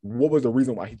knowing what was the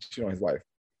reason why he cheated on his wife.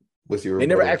 What's your They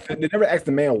never asked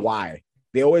the man why.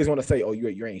 They always want to say, "Oh,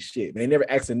 you ain't shit," but they never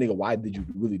asked the nigga why did you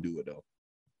really do it though.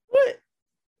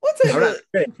 What's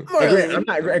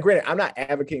granted, I'm not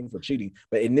advocating for cheating,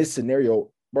 but in this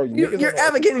scenario, bro, you're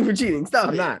advocating for cheating. Stop.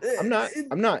 I'm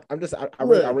not. I'm just. I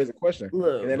raise a question,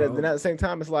 and then at the same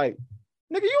time, it's like,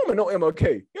 nigga, you don't know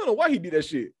MLK. You don't know why he did that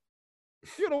shit.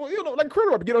 You know, like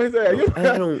Critter Up, get on his ass.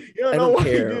 I don't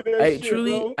care.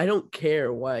 I don't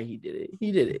care why he did it.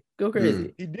 He did it. Go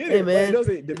crazy. He did it, man.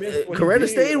 Coretta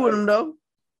stayed with him though.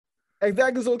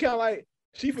 Exactly. So kind of like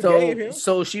she forgave him.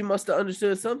 So she must have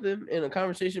understood something, and a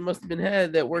conversation must have been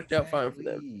had that worked out fine for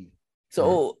them.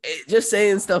 So just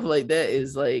saying stuff like that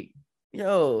is like,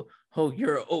 yo,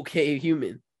 you're an okay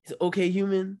human. He's an okay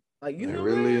human. Like you know,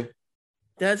 really?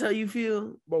 That's how you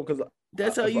feel, bro. Because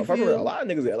that's how you feel. A lot of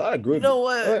niggas, a lot of good. You know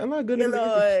what? A lot of good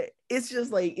niggas. It's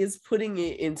just like it's putting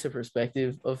it into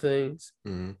perspective of things.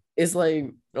 It's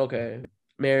like, okay,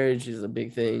 marriage is a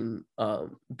big thing.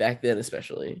 Back then,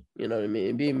 especially, you know what I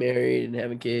mean. Being married and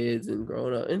having kids and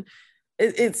growing up, and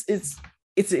it's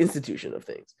an institution of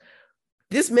things.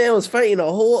 This man was fighting a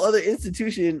whole other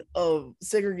institution of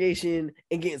segregation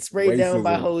and getting sprayed down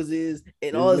by hoses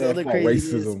and all this other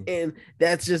craziness. And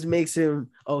that just makes him,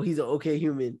 he's an okay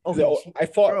human. I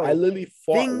literally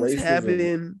fought things racism.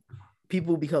 Happen.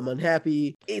 People become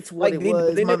unhappy. It's what it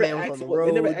was. My man was on the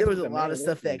road. There was a lot of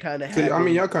stuff that kind of happened. I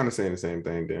mean, y'all kind of saying the same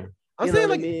thing there. I'm saying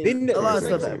like a lot of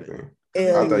stuff happened.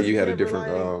 I thought you had a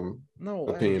different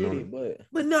opinion on it.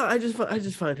 But no, I just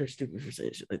find her stupid for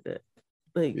saying shit like that.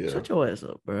 Like, shut your ass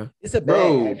up, bro. It's a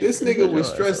bro. This nigga was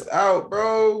stressed out,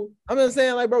 bro. I'm just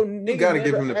saying, like, bro, niggas you gotta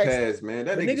give him the pass, man.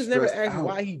 That niggas never asked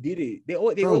why he did it. They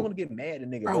always want to get mad at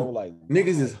niggas, bro. Like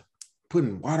niggas is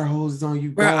putting water hoses on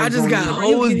you, bro. I just got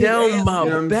hosed down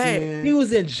my back. He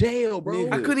was in jail, bro.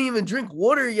 I couldn't even drink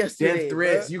water yesterday. Death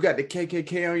threats. Bro. You got the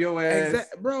KKK on your ass,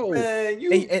 bro. Man,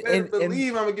 you better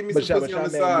believe I'm gonna give me some pussy on the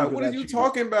side. What are you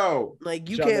talking about? Like,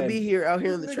 you can't be here out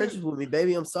here in the trenches with me,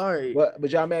 baby. I'm sorry. But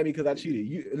y'all mad because I cheated.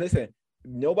 You listen.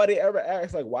 Nobody ever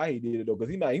asked like why he did it though,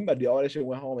 because he might do all that shit,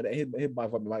 went home and his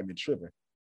might have been tripping.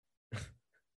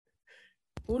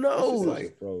 Who knows?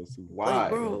 Like, bro, why?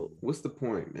 Bro, what's the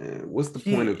point, man? What's the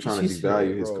point of trying to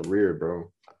devalue his career, bro?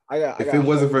 If it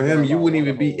wasn't for him, you wouldn't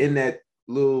even be in that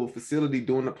little facility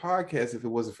doing the podcast. If it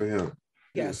wasn't for him,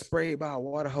 he got sprayed by a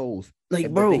water hose.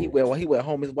 Like, bro, he went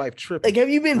home. His wife tripping. Like, have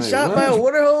you been shot by a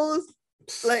water hose?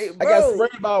 Like, bro, I got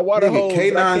sprayed by a water hose.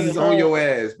 K9s is on your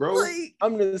ass, bro. Like,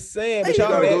 I'm just saying, but y'all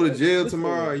gotta go to jail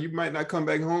tomorrow. You might not come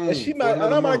back home. She might.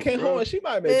 I might came home and she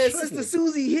might be. Man, Sister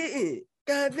Susie hitting.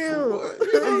 Goddamn.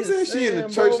 I'm saying she in the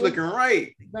church looking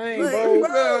right. Dang,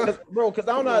 bro. Because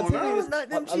I don't know how to tell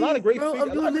you. A lot of great people.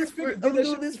 I'm doing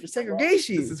this for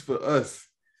segregation. This is for us.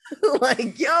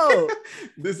 Like, yo,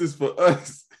 this is for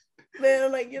us. Man,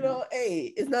 I'm like,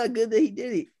 hey, it's not good that he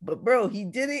did it, but bro, he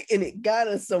did it and it got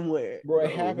us somewhere. Bro,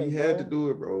 it happened. He had to do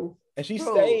it, bro. And she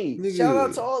stayed. Shout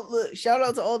out to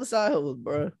all the side hoes,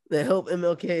 bro, that help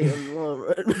MLK in the long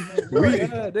run.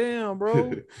 God damn, bro.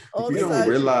 You don't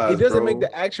realize it doesn't make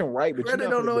the action right, but you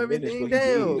don't know everything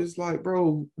down. Just like,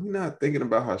 bro, we're not thinking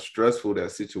about how stressful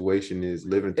that situation is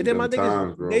living through them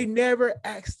times, bro. They never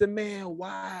asked the man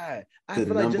why. I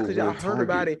feel like just because y'all heard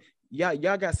about it.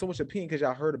 Y'all got so much opinion because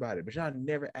y'all heard about it, but y'all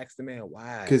never asked the man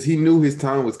why. Because he knew his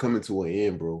time was coming to an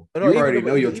end, bro. You already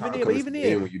know your time comes to an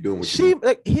end when you're doing what you do.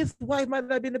 Like, his wife might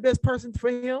not be the best person for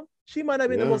him. She might not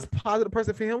be the most positive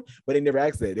person for him, but they never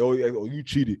asked that. They always ask, you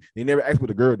cheated. They never asked what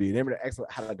the girl did. They never asked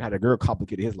how the girl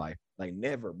complicated his life. Like,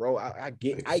 never, bro. I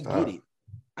get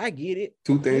it.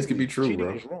 Two things can be true,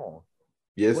 bro. Wrong.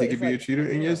 Yes, he could be a cheater,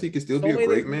 and yes, he could still be a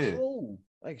great man.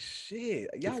 Like, shit,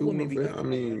 y'all wouldn't be. I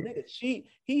mean, nigga,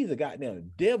 he's a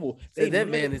goddamn devil. That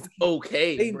man is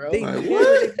okay, bro. They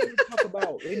never talk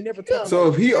about. They never talk. So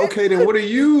if he okay, then what are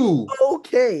you?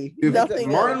 Okay. If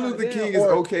Martin Luther King is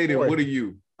okay, then what are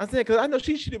you? I think because I know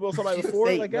she cheated on somebody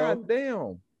before. Like,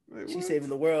 goddamn. She's saving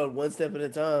the world one step at a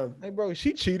time. Hey, bro,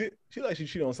 she cheated. She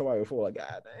cheated on somebody before. Like,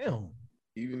 goddamn.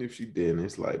 Even if she didn't,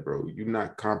 it's like, bro, you're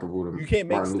not comparable to you can't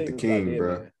make Martin Luther King, like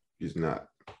bro. He's not.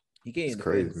 He can't. It's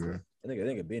crazy, man. I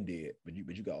think been dead, but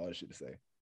you got all this shit to say.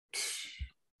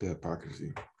 The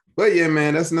hypocrisy. But yeah,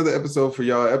 man, that's another episode for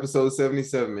y'all. Episode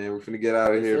 77, man. We're finna get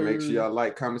out of here. Make sure y'all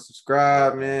like, comment,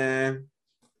 subscribe, man.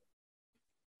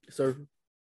 Sir.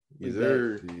 Yes,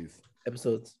 sir.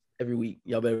 Episodes every week.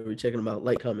 Y'all better be checking them out.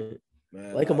 Like, comment.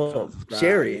 Man, like them up.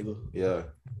 Share it. Yeah.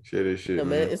 Share this shit, Yeah,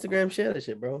 man. Instagram, share that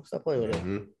shit, bro. Stop playing with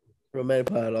it. Realmatic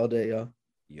Pod all day, y'all.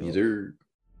 Yes, sir.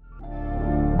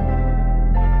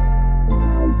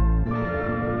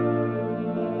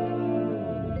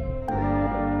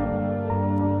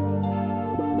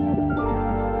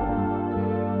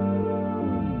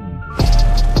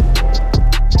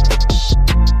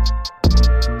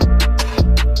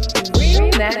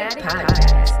 Realmatic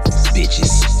Podcast.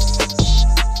 Bitches.